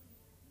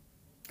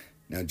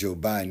 Now, Joe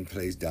Biden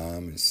plays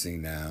dumb and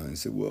senile and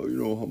said, well,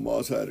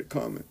 Hamas had it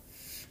coming.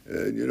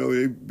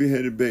 They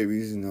beheaded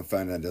babies, and I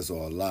find out that's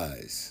all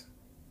lies.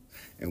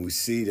 And we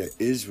see that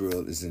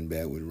Israel is in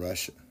bed with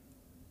Russia.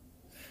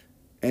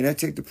 And that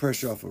take the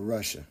pressure off of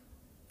Russia.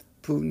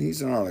 Putin,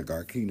 he's an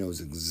oligarch. He knows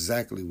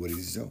exactly what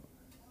he's doing.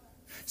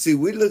 See,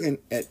 we're looking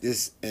at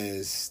this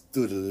as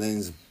through the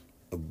lens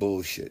of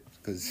bullshit,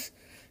 because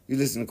you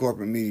listen to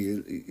corporate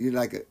media,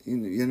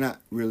 you're not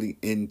really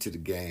into the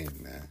game,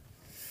 man.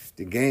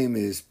 The game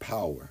is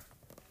power.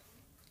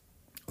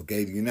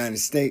 Okay, the United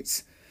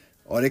States,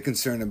 all they're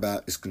concerned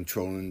about is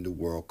controlling the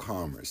world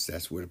commerce.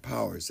 That's where the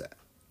power is at.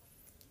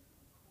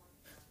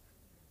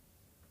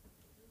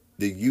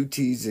 The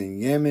Houthis in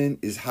Yemen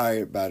is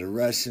hired by the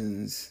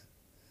Russians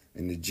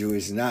and the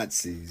Jewish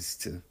Nazis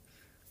to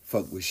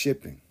fuck with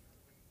shipping.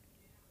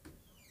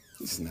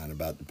 It's not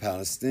about the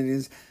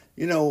Palestinians.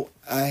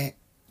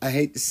 I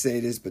hate to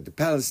say this, but the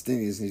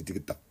Palestinians need to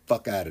get the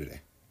fuck out of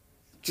there.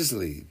 Just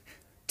leave.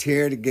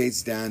 Tear the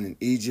gates down in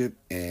Egypt,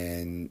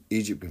 and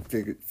Egypt can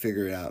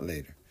figure it out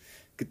later.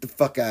 Get the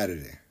fuck out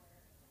of there.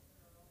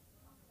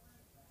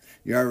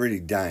 You're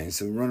already dying,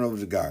 so run over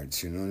the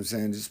guards, you know what I'm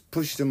saying? Just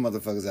push them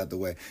motherfuckers out the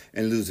way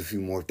and lose a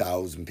few more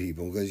thousand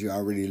people, because you're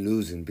already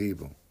losing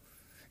people.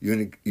 You're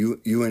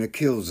in a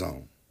kill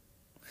zone.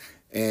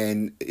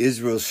 And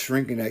Israel's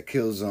shrinking that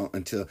kill zone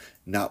until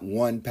not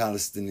one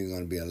Palestinian is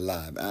going to be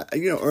alive.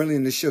 Early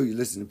in the show, you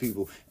listen to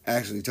people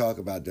actually talk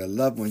about their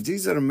loved ones.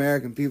 These are the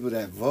American people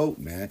that vote,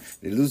 man.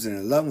 They're losing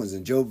their loved ones,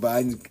 and Joe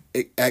Biden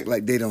act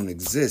like they don't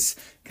exist.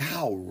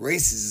 How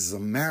racist is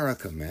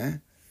America,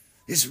 man?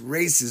 It's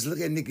racist. Look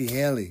at Nikki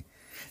Haley.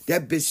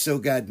 That bitch so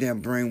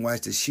goddamn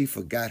brainwashed that she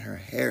forgot her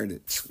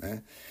heritage,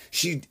 man.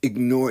 She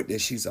ignored that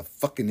she's a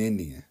fucking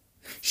Indian.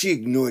 She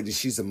ignored that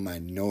she's a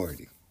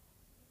minority.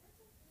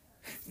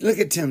 Look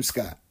at Tim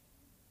Scott,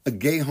 a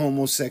gay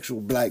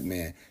homosexual black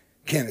man,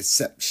 can't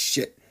accept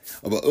shit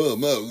about, oh,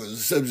 my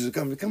subject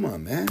coming. Come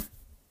on, man.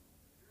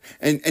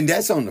 And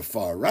that's on the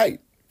far right.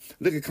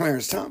 Look at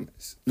Clarence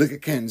Thomas. Look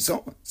at Candace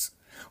Owens.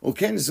 Oh,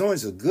 Candace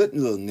Owens is a good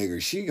little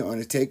nigger. She going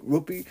to take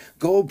Whoopi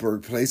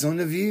Goldberg place on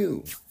The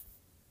View.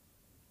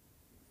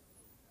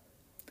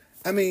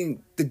 I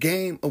mean, the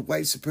game of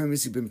white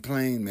supremacy been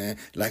playing, man,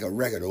 like a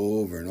record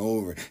over and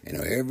over. You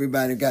know,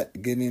 everybody got to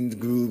get in the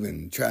groove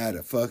and try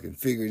to fucking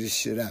figure this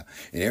shit out.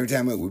 And every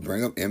time we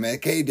bring up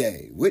MLK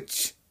Day,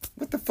 which,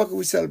 what the fuck are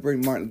we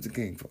celebrating Martin Luther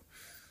King for?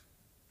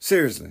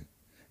 Seriously.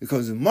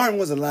 Because if Martin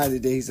was alive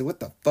today, he said, what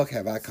the fuck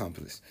have I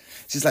accomplished?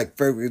 Just like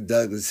Frederick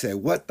Douglass said,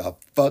 what the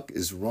fuck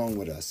is wrong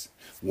with us?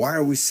 Why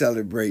are we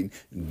celebrating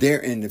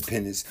their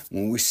independence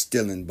when we're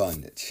still in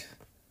bondage?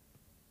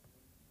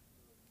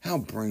 How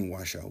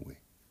brainwashed are we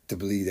to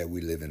believe that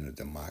we live in a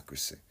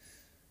democracy?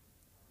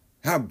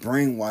 How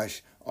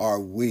brainwashed are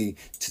we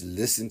to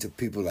listen to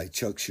people like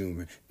Chuck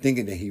Schumer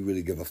thinking that he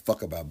really give a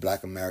fuck about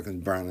black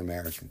Americans, brown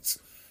Americans?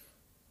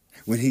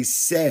 When he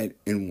said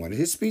in one of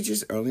his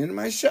speeches earlier in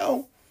my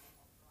show,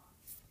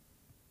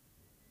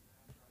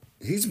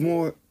 he's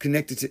more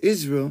connected to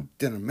Israel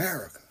than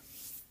America.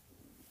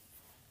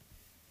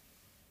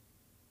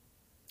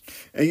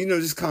 And you know,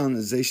 this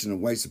colonization of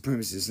white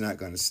supremacy is not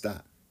going to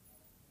stop.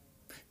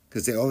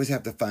 Because they always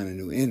have to find a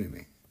new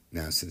enemy.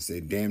 Now, since they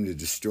damn near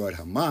destroyed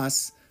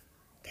Hamas,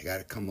 they got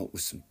to come up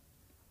with some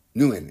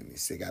new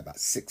enemies. They got about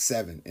 6,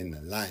 7 in the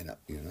lineup,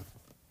 you know.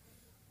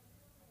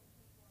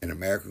 And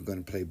America's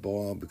going to play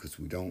ball because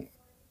we don't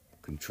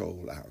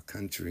control our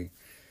country.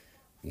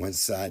 One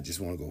side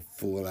just want to go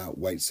full out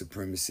white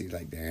supremacy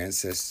like their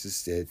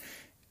ancestors did.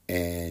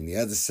 And the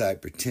other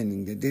side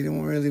pretending that they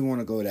don't really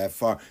want to go that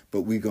far,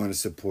 but we're going to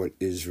support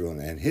Israel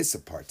and his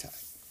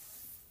apartheid.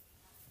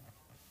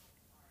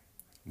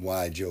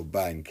 Why Joe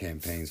Biden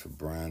campaigns for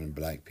brown and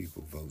black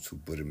people votes who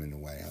put him in the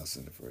White House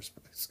in the first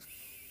place.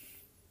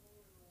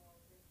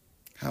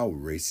 How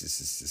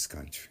racist is this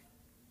country?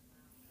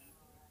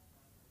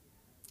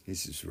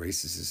 It's as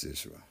racist as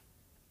Israel.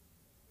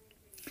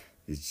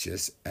 It's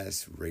just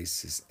as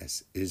racist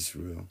as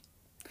Israel,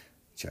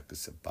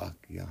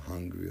 Czechoslovakia,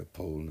 Hungary,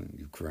 Poland,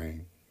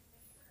 Ukraine,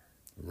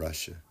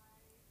 Russia,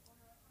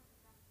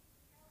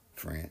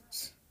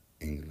 France,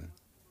 England.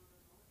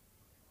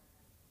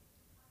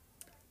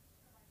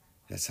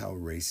 That's how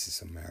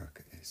racist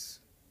America is.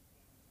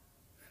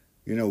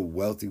 You know,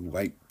 wealthy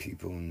white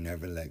people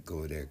never let go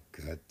of their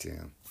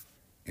goddamn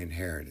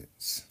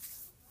inheritance.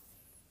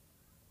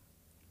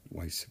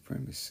 White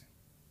supremacy.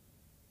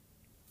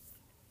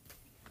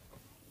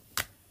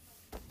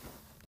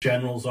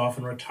 Generals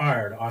often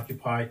retire to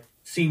occupy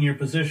senior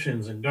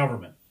positions in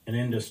government and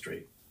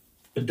industry.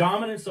 The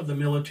dominance of the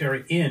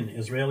military in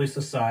Israeli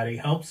society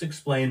helps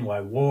explain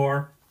why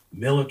war,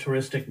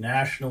 militaristic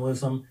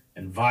nationalism,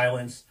 and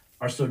violence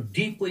are so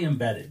deeply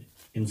embedded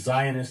in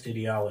Zionist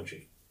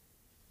ideology.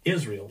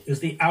 Israel is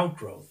the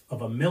outgrowth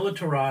of a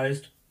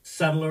militarized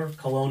settler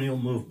colonial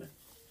movement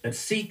that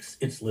seeks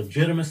its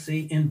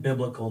legitimacy in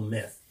biblical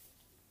myth.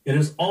 It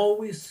has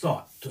always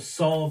sought to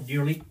solve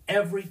nearly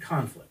every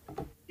conflict,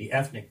 the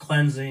ethnic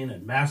cleansing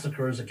and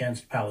massacres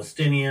against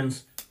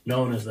Palestinians,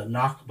 known as the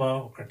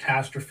Nakba or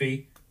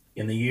catastrophe,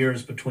 in the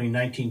years between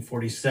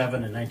 1947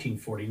 and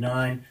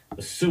 1949,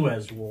 the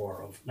Suez War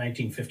of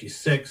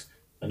 1956,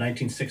 the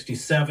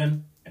 1967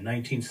 and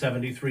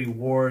 1973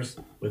 wars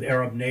with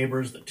Arab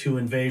neighbors, the 2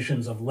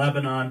 invasions of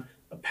Lebanon,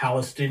 the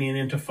Palestinian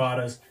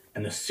intifadas,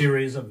 and the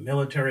series of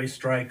military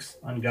strikes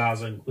on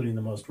Gaza, including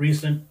the most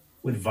recent,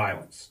 with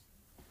violence.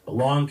 The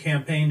long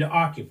campaign to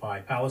occupy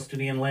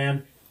Palestinian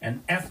land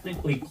and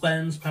ethnically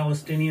cleanse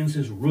Palestinians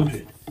is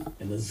rooted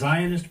in the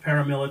Zionist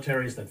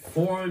paramilitaries that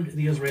formed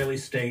the Israeli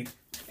state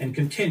and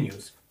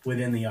continues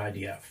within the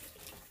IDF.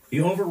 The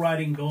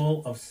overriding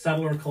goal of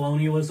settler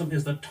colonialism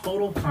is the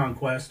total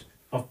conquest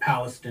of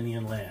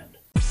Palestinian land.